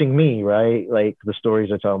enriching me, right? Like the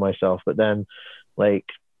stories I tell myself, but then like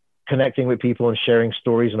connecting with people and sharing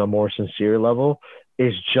stories on a more sincere level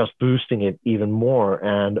is just boosting it even more.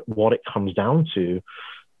 And what it comes down to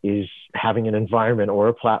is having an environment or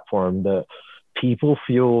a platform that people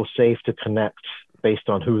feel safe to connect based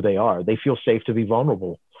on who they are. They feel safe to be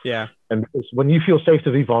vulnerable. Yeah. And when you feel safe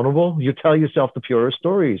to be vulnerable, you tell yourself the purest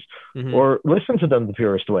stories Hmm. or listen to them the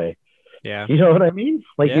purest way. Yeah. You know what I mean?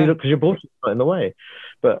 Like, Yeah. because your bullshit's not in the way.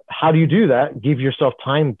 But how do you do that? Give yourself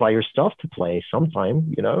time by yourself to play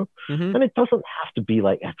sometime, Hmm. And it doesn't have to be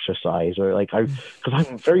like exercise or like because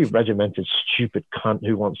I'm a very regimented, stupid cunt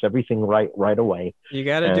who wants everything right away. You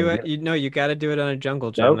got to do And it. You know, you got to do it on a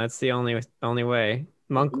jungle gym. no, That's the only way.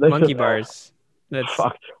 Monkey Listen, bars. That's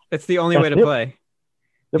fuck, that's the only way that's to it. play.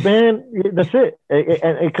 The band, that's it.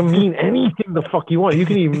 And it can mean anything the fuck you want. You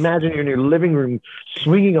can imagine in your living room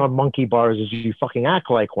swinging on monkey bars as you fucking act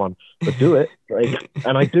like one, but do it. Like,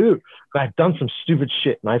 and I do. I've done some stupid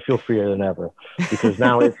shit, and I feel freer than ever because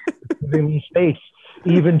now it's giving me space,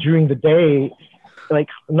 even during the day. Like,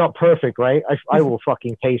 not perfect, right? I will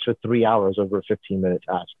fucking pace for 3 hours over a 15-minute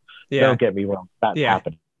task. Yeah. Don't get me wrong, that's Yeah.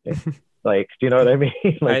 happening. Like, do you know what I mean?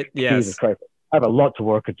 Like, Jesus Yes. Christ. I have a lot to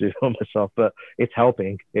work to do on myself, but it's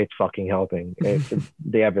helping. It's fucking helping.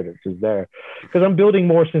 The evidence is there because I'm building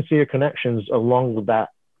more sincere connections along with that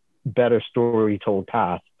better story told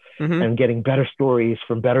path Hmm. and getting better stories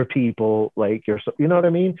from better people like yourself. You know what I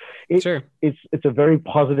mean? Sure. It's a very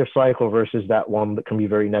positive cycle versus that one that can be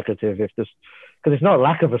very negative if this because it's not a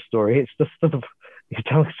lack of a story. It's just sort of you're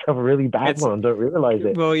telling yourself a really bad It's one and don't realize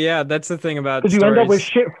it. well, yeah, that's the thing about Because you end up with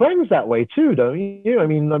stories. shit friends that way too, don't you? I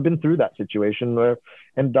mean, I've been through that situation where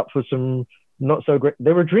I ended up with some not so great.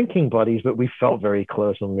 They were drinking buddies, but we felt very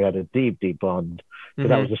close and we had a deep, deep bond. So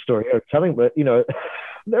that was Hmm. the story I was telling. But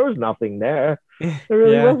there was nothing there. There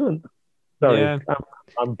really Yeah. wasn't. Sorry, Yeah.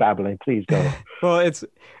 I'm babbling. Please go. Well, it's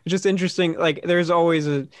just interesting. Like there's always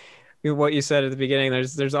what you said at the beginning.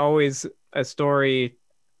 There's always a story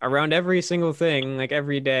around every single thing. Like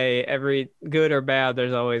every day, every good or bad,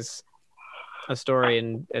 there's always a story,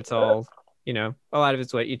 and it's all a lot of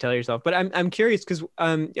it's what you tell yourself. But I'm curious because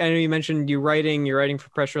I know you mentioned you're writing for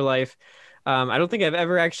Pressure Life. I don't think I've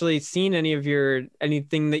ever actually seen anything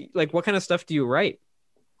that like what kind of stuff do you write?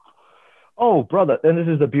 Oh, brother, and this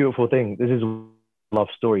is the beautiful thing. This is love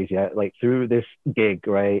stories. Yeah, like through this gig,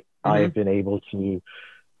 right? Hmm. I've been able to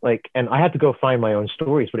like, and I had to go find my own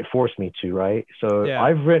stories, but it forced me to, right? So Yeah.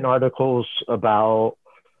 I've written articles about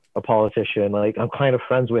a politician. Like I'm kind of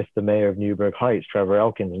friends with the mayor of Newburgh Heights, Trevor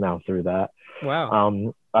Elkins, now through that.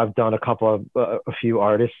 Wow. I've done a couple of a few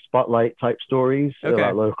artist spotlight type stories Okay.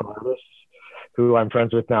 about local artists who I'm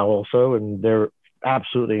friends with now also, and they're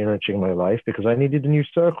absolutely enriching my life because I needed a new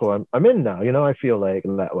circle. I'm in now, I feel like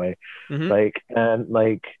in that way. Hmm. Like and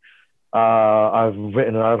like I've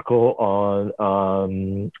written an article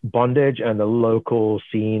on bondage and the local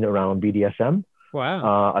scene around BDSM.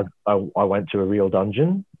 Wow. I went to a real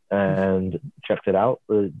dungeon and checked it out.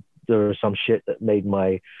 There was some shit that made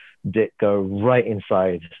my dick go right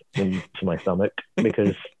inside into my stomach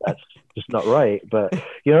because that's just not right. But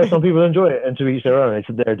some people enjoy it, and to each their own. It's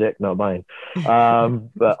their dick, not mine.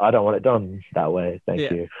 But I don't want it done that way. Thank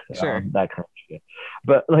Yeah. you. Sure. That kind of shit.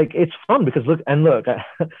 But like, it's fun because look.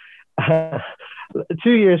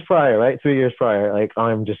 2 years prior, right? 3 years prior, like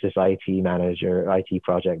I'm just this IT manager, IT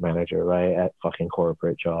project manager, right? At fucking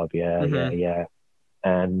corporate job. Yeah, yeah, Hmm. yeah.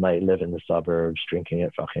 And like live in the suburbs, drinking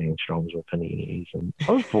at fucking Stroms with paninis. And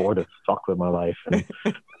I was bored as fuck with my life and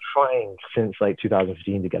trying since like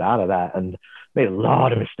 2015 to get out of that and made a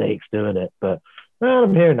lot of mistakes doing it. But well,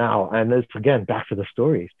 I'm here now. And it's again back to the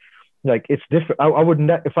stories. Like it's different. I wouldn't,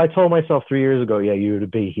 if I told myself 3 years ago, yeah, you would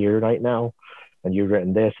be here right now and you've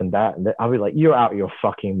written this and that, and I'll be like, you're out of your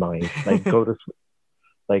fucking mind. Like, go to,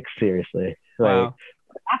 like, seriously. Like, Wow.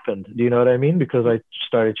 it happened. Do you know what I mean? Because I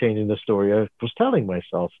started changing the story I was telling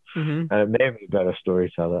myself, Hmm. and it made me a better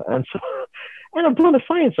storyteller. And so, and I've done a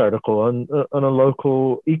science article on a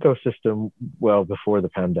local ecosystem, well, before the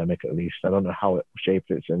pandemic, at least. I don't know how it shaped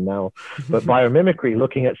it's in now, but biomimicry,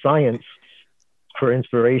 looking at science for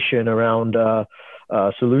inspiration around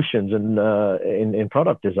solutions and in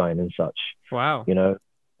product design and such. Wow. You know,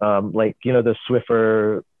 like the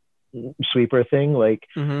Swiffer sweeper thing. Like,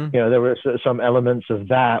 Hmm. there were some elements of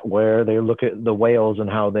that where they look at the whales and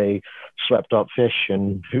how they swept up fish,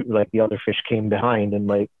 and like the other fish came behind and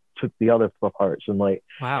like took the other parts, and like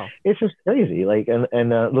Wow. it's just crazy. Like, and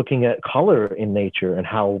looking at color in nature and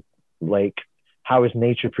how like how is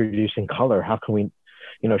nature producing color? How can we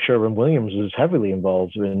Sherwin Williams is heavily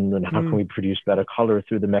involved in and how can Mm. we produce better color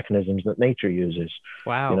through the mechanisms that nature uses,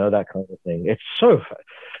 Wow. that kind of thing. It's so,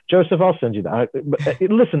 Joseph, I'll send you that.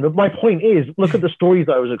 Listen, my point is, look at the stories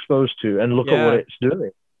I was exposed to and look at what Yeah. it's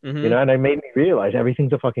doing, Hmm. and it made me realize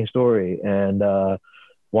everything's a fucking story. And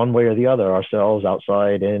one way or the other, ourselves,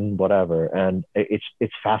 outside, in, whatever. And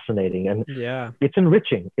it's fascinating and Yeah. it's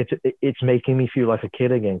enriching. It's making me feel like a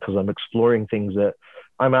kid again because I'm exploring things that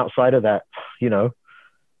I'm outside of that,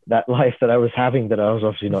 that life that I was having that I was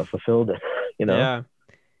obviously not fulfilled in. Yeah.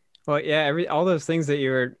 Well, yeah, all those things that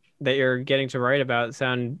you're getting to write about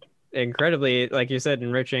sound incredibly, like you said,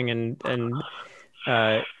 enriching and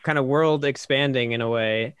kind of world expanding in a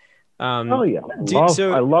way. Oh Um, yeah, do I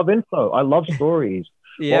so love info. I love stories.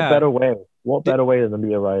 What yeah. better way? What Do, better way than to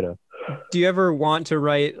be a writer? do you ever want to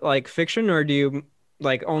write like fiction, or do you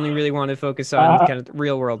like only really want to focus on Uh, kind of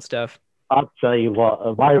real world stuff? I'll tell you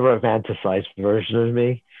what, my romanticized version of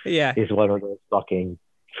me Yeah. is one of those fucking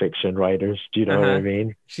fiction writers. Do you know what I Uh-huh. mean?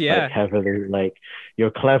 Like Yeah. heavily, like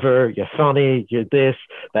you're clever, you're funny, you're this,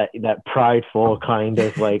 that prideful kind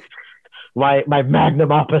of like my magnum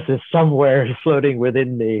opus is somewhere floating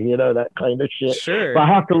within me, that kind of shit. But Sure. I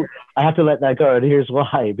have to let that go, and here's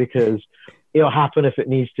why: because it'll happen if it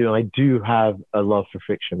needs to. And I do have a love for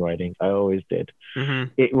fiction writing. I always did. Mm-hmm.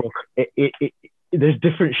 It will. There's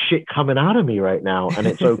different shit coming out of me right now, and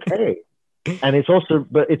it's okay. And it's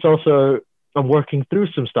also, I'm working through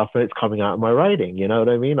some stuff, and it's coming out of my writing. You know what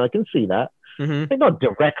I mean? I can see that. Mm-hmm. Like, not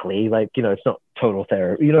directly, like it's not total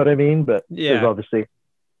therapy. You know what I mean? But there's Yeah. obviously,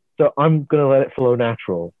 so I'm gonna let it flow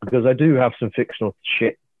natural because I do have some fictional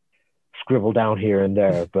shit scribbled down here and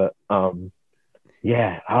there. But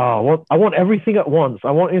yeah. Oh, I want everything at once.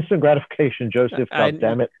 I want instant gratification, Joseph. God I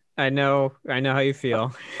damn it. I know how you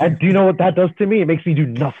feel. And do you know what that does to me? It makes me do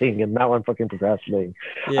nothing, and now I'm fucking procrastinating.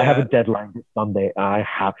 I have a Yeah. deadline this Sunday.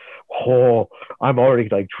 Oh, I'm already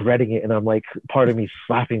like dreading it, and I'm like, part of me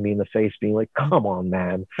slapping me in the face, being like, "Come on,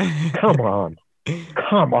 man, come on,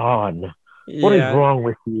 come on, what is Yeah. wrong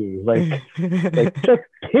with you? Just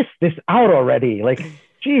piss this out already, like."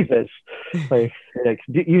 Jesus,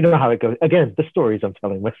 you know how it goes. Again, the stories I'm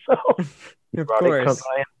telling myself. Of Erotic cunt course.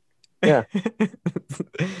 I am. Yeah,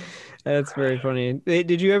 That's very funny.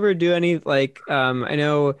 Did you ever do any like I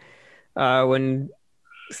know when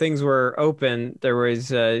things were open, there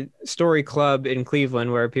was a story club in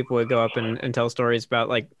Cleveland where people would go up and tell stories about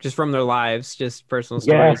like just from their lives, just personal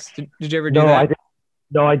yeah. stories. Did you ever do No, I that? didn't.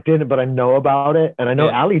 No, I didn't, but I know about it, and I know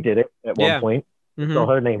Yeah. Ali did it at one Yeah. point. I saw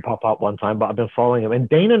Mm-hmm. her name pop up one time, but I've been following him. And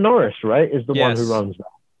Dana Norris, right, is the one who Yes. runs that.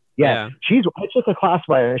 Yeah, Yeah. I took a class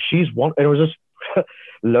by her, and she's one. And it was just,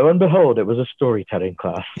 lo and behold, it was a storytelling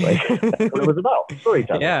class. Like that's what it was about,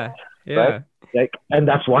 storytelling, Yeah. right? Yeah. Like, and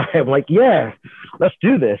that's why I'm like, yeah, let's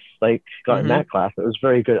do this. Like, got in Mm-hmm. that class. It was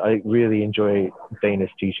very good. I really enjoy Dana's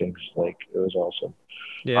teachings. Like, it was awesome.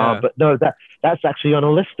 Yeah. But no, that's actually on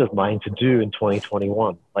a list of mine to do in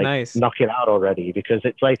 2021. Like, Nice. knock it out already, because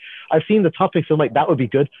it's like I've seen the topics. I'm like, that would be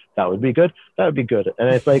good. That would be good. That would be good. And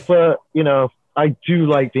it's like, well, I do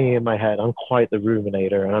like being in my head. I'm quite the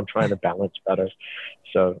ruminator, and I'm trying to balance better.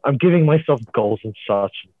 So I'm giving myself goals and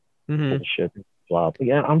such Mm-hmm. bullshit. Blah. But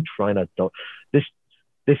yeah, I'm trying to don't. This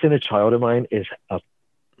this inner child of mine is a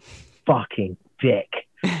fucking dick.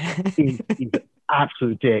 He's an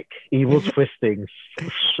absolute dick. He will twist things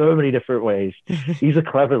so many different ways. He's a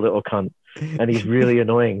clever little cunt, and he's really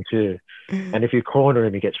annoying too. And if you corner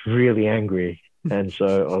him, he gets really angry. And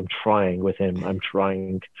so I'm trying with him. I'm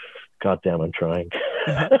trying. God damn, I'm trying.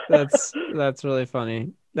 That's really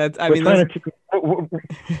funny. That's I we're mean those trying to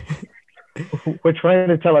we're trying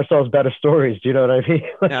to tell ourselves better stories. Do you know what I mean?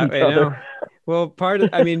 Like yeah, each I know. other. Well, part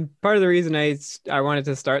of the reason I wanted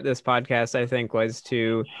to start this podcast, I think, was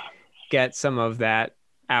to get some of that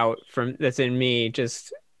out from that's in me,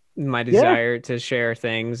 just my Yeah, desire to share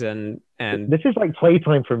things and this is like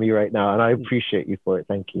playtime for me right now, and I appreciate you for it.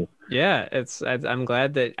 Thank you. yeah, I'm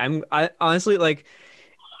glad that I honestly like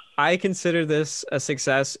I consider this a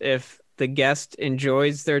success if the guest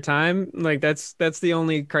enjoys their time. Like that's the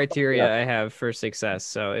only Yeah, criteria I have for success.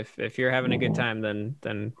 So if you're having a good time,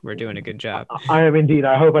 then we're doing a good job. I am indeed.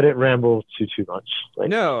 I hope I didn't ramble too much. Like,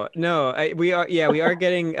 No, no, we are yeah, we are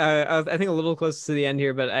getting I think a little close to the end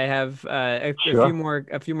here, but I have sure,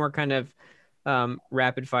 a few more kind of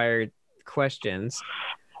rapid fire questions.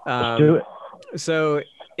 let's do Um it. so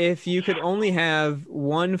if you could only have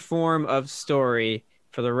one form of story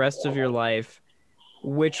for the rest of your life,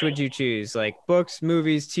 which would you choose? Like books,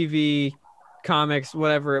 movies, TV, comics,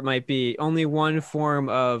 whatever it might be. Only one form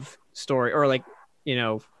of story, or like, you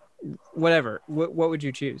know, whatever. What would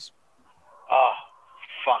you choose? Oh,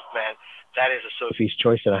 fuck, man. That is a Sophie's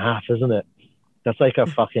choice and a half, isn't it? That's like a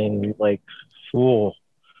fucking like fool.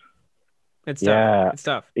 It's tough. Yeah, It's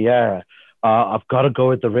tough. yeah. I've got to go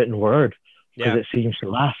with the written word because Yeah. it seems to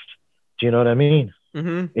last. Do you know what I mean?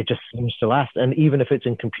 Mm-hmm. It just seems to last. And even if it's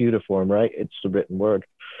in computer form, right? It's the written word.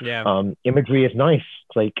 Yeah. Imagery is nice.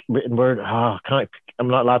 It's like written word. I'm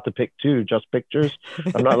not allowed to pick two, just pictures.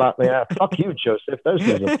 I'm not allowed. Yeah, fuck you, Joseph. That was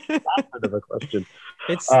a bastard of a question.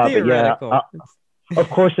 It's But yeah, theoretical. of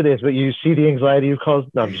course it is. But you see the anxiety you caused.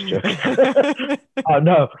 No, I'm just joking.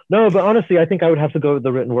 No. But honestly, I think I would have to go with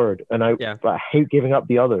the written word, and Yeah. I hate giving up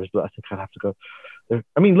the others, but I think I'd have to go.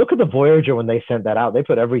 I mean, look at the Voyager when they sent that out. They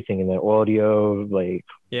put everything in there, audio, like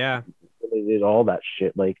Yeah. they did all that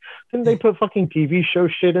shit. Like, didn't they put fucking TV show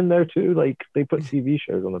shit in there too? Like, they put TV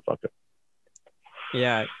shows on the fucker.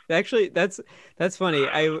 Yeah. Actually, that's funny.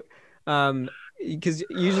 I um because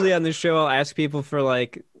usually on the show I'll ask people for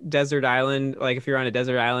like desert island, like if you're on a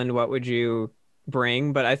desert island, what would you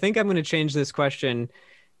bring? But I think I'm going to change this question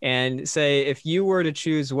and say if you were to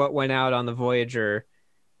choose what went out on the Voyager,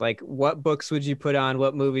 like what books would you put on?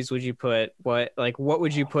 What movies would you put? What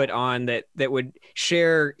would you put on that would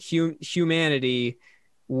share humanity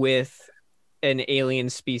with an alien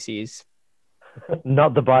species?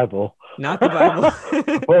 Not the Bible. Not the Bible.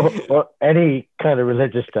 or any kind of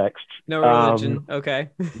religious text. No religion. Okay.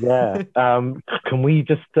 Yeah. Can we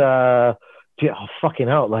just fucking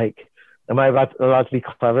hell, like, am I allowed to be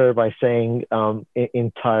clever by saying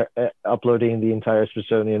entire uploading the entire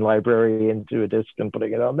Smithsonian library into a disc and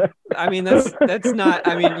putting it on there? I mean that's not,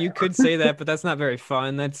 I mean you could say that, but that's not very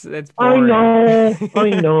fun. That's I boring.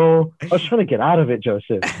 know. I was trying to get out of it,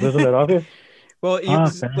 Joseph. Wasn't it obvious? Well,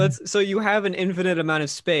 so you have an infinite amount of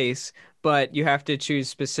space, but you have to choose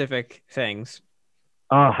specific things.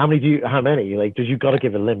 How many? Like, did you got to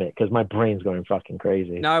give a limit? Because my brain's going fucking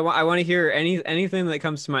crazy. No, I want to hear anything that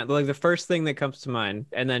comes to mind, like the first thing that comes to mind,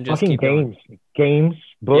 and then just fucking keep going. Games,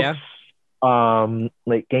 books, Yeah.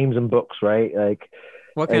 like games and books, right? Like,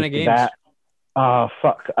 What kind of games? That.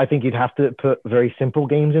 Fuck. I think you'd have to put very simple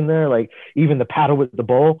games in there, like even the paddle with the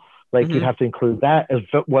ball. Like you'd have to include that as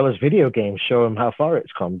well as video games. Show them how far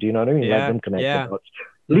it's come. Do you know what I mean? Yeah. Let them connect the dots.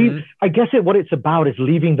 Mm-hmm. I guess what it's about is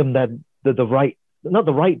leaving them the right, not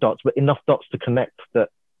the right dots, but enough dots to connect that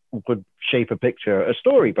would shape a picture, a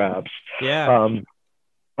story, perhaps. Yeah.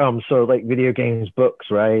 So like video games, books,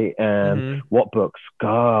 right? And what books?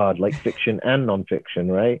 God, like fiction and non-fiction,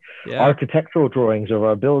 right? Yeah. Architectural drawings of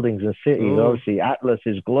our buildings and cities, Ooh. obviously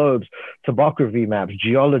atlases, globes, topography maps,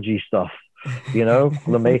 geology stuff, you know,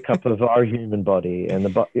 the makeup of our human body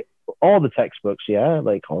and all the textbooks, yeah,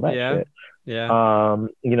 like all that shit. Yeah.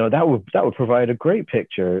 You know, that would provide a great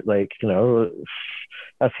picture, like, you know,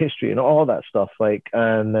 of history and all that stuff, like,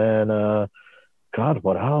 and then God,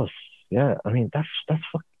 what else? Yeah, I mean, that's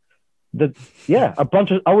a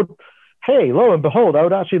bunch of, hey, lo and behold, I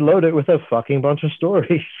would actually load it with a fucking bunch of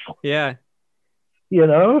stories. Yeah. You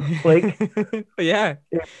know, like, yeah.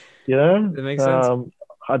 You know, that makes sense.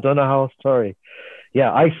 I don't know how. Sorry.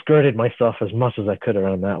 Yeah, I skirted myself as much as I could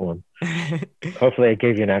around that one. Hopefully, I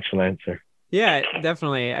gave you an actual answer. Yeah,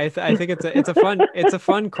 definitely. I think it's a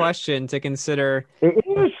fun question to consider. It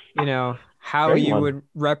is. You know, how you would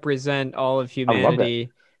represent all of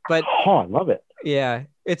humanity. But I love it. Yeah,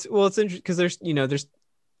 it's interesting because there's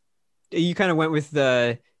you kind of went with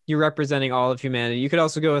you representing all of humanity. You could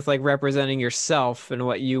also go with like representing yourself and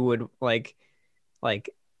what you would like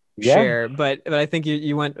share. But I think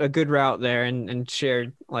you went a good route there and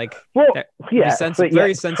shared like very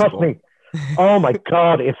sensible. Trust me. Oh my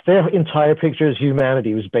God, if their entire picture of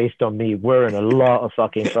humanity was based on me, we're in a lot of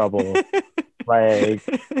fucking trouble. Like,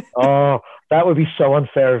 that would be so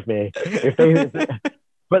unfair of me. If they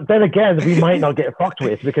But then again, we might not get fucked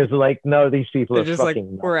with because like, no, these people are just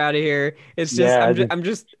fucking like, we're out of here. It's just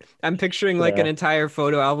I'm picturing like an entire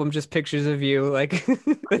photo album, just pictures of you. Like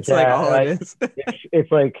that's like all it is. It's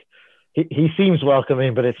like he seems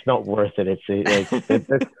welcoming, but it's not worth it. It's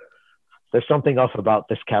there's something off about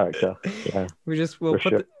this character. Yeah, we'll put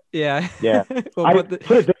sure. Yeah. Put it this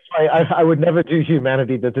way, I would never do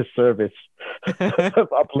humanity the disservice of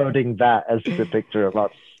uploading that as the picture of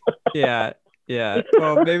us. Yeah.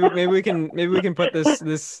 Well, maybe we can put this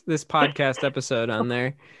podcast episode on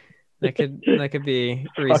there. That could be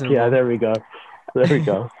reasonable. Yeah, there we go.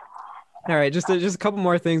 All right, just a couple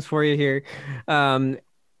more things for you here.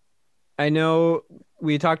 I know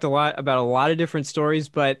we talked a lot about a lot of different stories,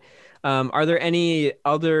 but are there any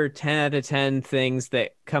other 10 out of 10 things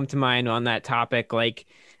that come to mind on that topic, like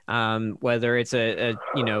whether it's a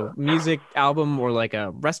music album or like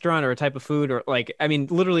a restaurant or a type of food, or like, I mean,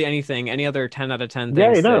 literally anything, any other 10 out of 10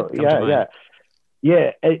 things? And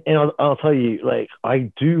I'll tell you, like,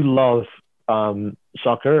 I do love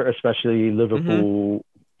soccer, especially Liverpool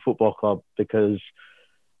Football Club, because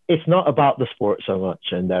it's not about the sport so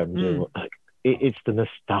much, and it's the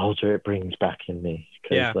nostalgia it brings back in me.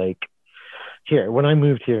 Because like, when I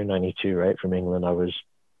moved here in '92, right, from England, I was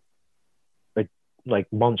like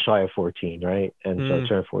months shy of 14, right? And so I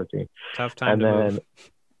turned 14. Tough time. And then move.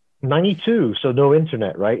 92, so no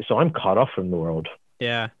internet, right? So I'm cut off from the world.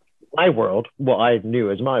 Yeah. My world, what I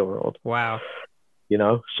knew as my world. Wow. You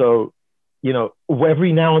know, so, you know,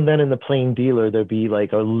 every now and then in the plain dealer, there'd be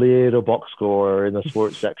like a little box score in the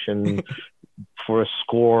sports section for a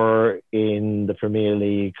score in the Premier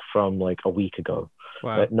League from like a week ago.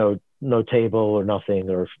 Wow. But no table or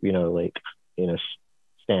nothing, or,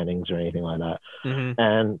 standings or anything like that.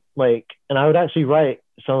 And I would actually write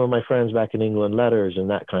some of my friends back in England letters, and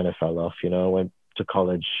that kind of fell off. I went to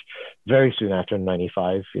college very soon after in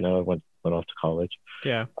 '95. I went off to college.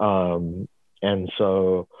 Yeah. And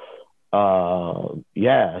so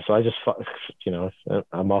yeah, so I just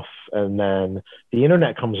I'm off, and then the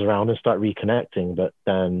internet comes around and start reconnecting. But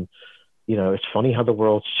then it's funny how the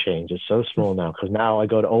world's changed. It's so small now, because now I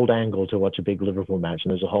go to Old Angle to watch a big Liverpool match,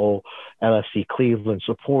 and there's a whole LFC Cleveland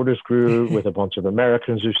supporters group with a bunch of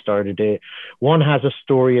Americans who started it. One has a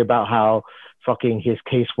story about how fucking his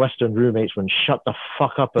Case Western roommates wouldn't shut the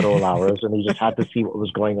fuck up at all hours, and he just had to see what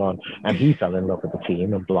was going on, and he fell in love with the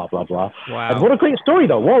team, and blah blah blah. And Wow. what a great story,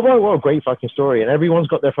 though. What a great fucking story. And everyone's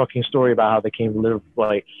got their fucking story about how they came to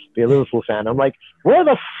Liverpool, be a Liverpool fan. I'm like, where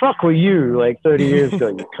the fuck were you 30 years ago,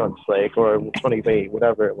 you cunts, or 28,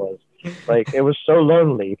 whatever it was. It was so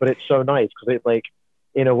lonely, but it's so nice, because it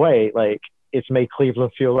in a way, it's made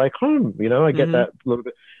Cleveland feel like home. I get that little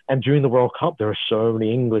bit. And during the World Cup, there were so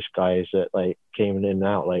many English guys that came in and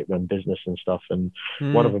out, run business and stuff. And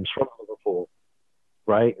one of them's from Liverpool,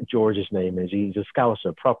 right? George's name is. He's a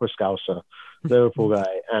Scouser, proper Scouser, Liverpool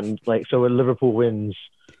guy. And so when Liverpool wins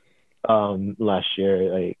last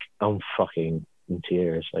year, I'm fucking in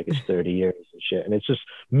tears. It's 30 years and shit. And it's just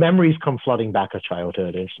memories come flooding back of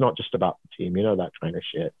childhood. And it's not just about the team, that kind of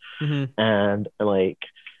shit. And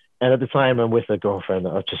and at the time, I'm with a girlfriend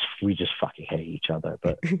that we just fucking hate each other.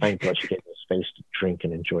 But thank God she gave me space to drink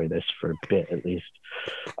and enjoy this for a bit at least.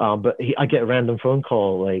 But I get a random phone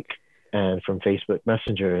call, and from Facebook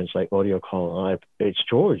Messenger, and it's audio call. It's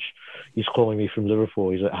George. He's calling me from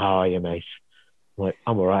Liverpool. He's like, "How are you, mate?" I'm like,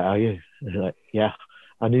 "I'm all right. How are you?" And he's like, "Yeah,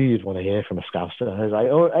 I knew you'd want to hear from a Scouser." I was like,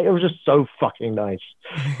 "Oh, it was just so fucking nice."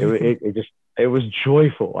 It was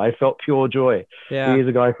joyful. I felt pure joy. Yeah. Here's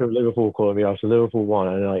a guy from Liverpool calling me after Liverpool won,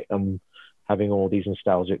 and I'm having all these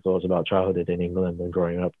nostalgic thoughts about childhood in England and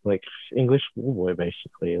growing up, English schoolboy,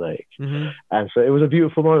 basically. And so it was a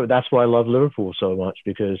beautiful moment. That's why I love Liverpool so much,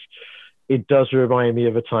 because it does remind me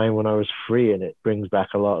of a time when I was free, and it brings back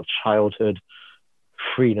a lot of childhood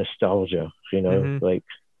free nostalgia.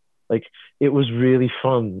 It was really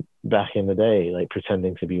fun back in the day,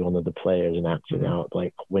 pretending to be one of the players and acting out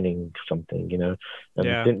winning something, and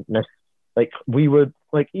Yeah. didn't we would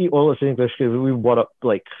eat all this English. We would up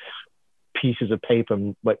pieces of paper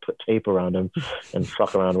and put tape around them and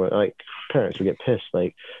fuck around with. Parents would get pissed.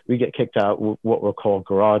 We get kicked out what were called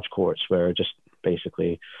garage courts, where just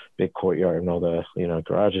basically big courtyard and all the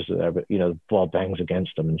garages are there, but the ball bangs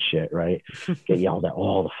against them and shit, right? Get yelled at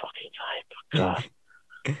all the fucking time. God.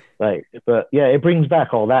 But yeah, it brings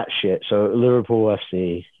back all that shit. So Liverpool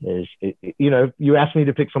FC is, you asked me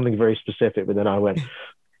to pick something very specific, but then I went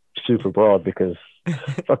super broad because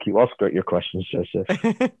fuck you, I'll skirt your questions, Joseph.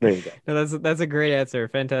 There you go. No, that's a great answer.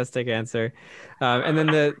 Fantastic answer. And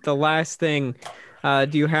then the last thing,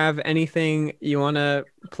 do you have anything you want to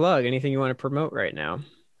plug? Anything you want to promote right now?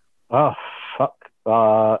 Oh fuck,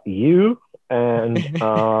 you and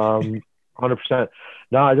 100%.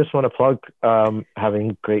 No, I just want to plug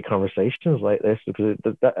having great conversations like this, because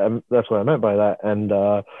that's what I meant by that. And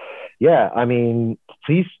yeah, I mean,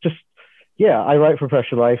 please just, yeah, I write for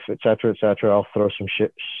Pressure Life, etc., etc. I'll throw some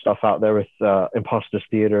stuff out there with Imposters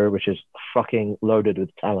Theater, which is fucking loaded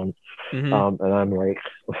with talent. And I'm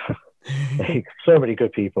so many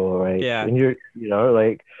good people, right? Yeah. And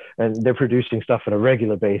and they're producing stuff on a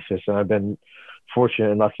regular basis, and I've been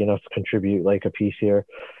fortunate and lucky enough to contribute a piece here,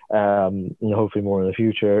 and hopefully more in the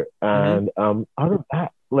future. And other than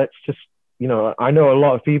that, let's just, I know a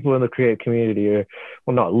lot of people in the creative community are,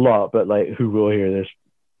 well, not a lot, but who will hear this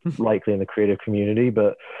likely in the creative community,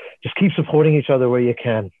 but just keep supporting each other where you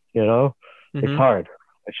can. It's hard.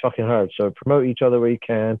 It's fucking hard. So promote each other where you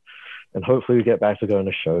can, and hopefully we get back to going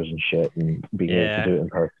to shows and shit and being able to do it in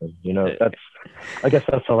person. I guess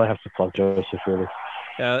that's all I have to plug, Joseph, really.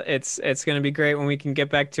 It's going to be great when we can get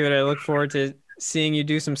back to it. I look forward to seeing you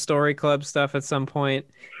do some story club stuff at some point.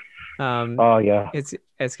 Oh yeah, it's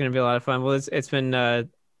going to be a lot of fun. Well, it's been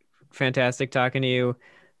fantastic talking to you.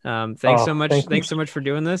 Thanks so much. Thanks so much for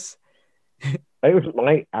doing this. It was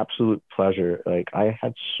my absolute pleasure. I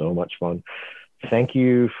had so much fun. Thank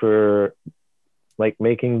you for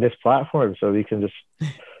making this platform so we can just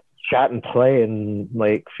chat and play and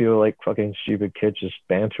feel like fucking stupid kids just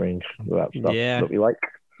bantering about stuff that we like.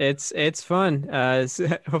 It's fun.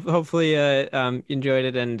 Hopefully enjoyed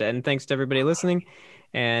it, and thanks to everybody listening,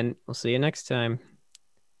 and we'll see you next time.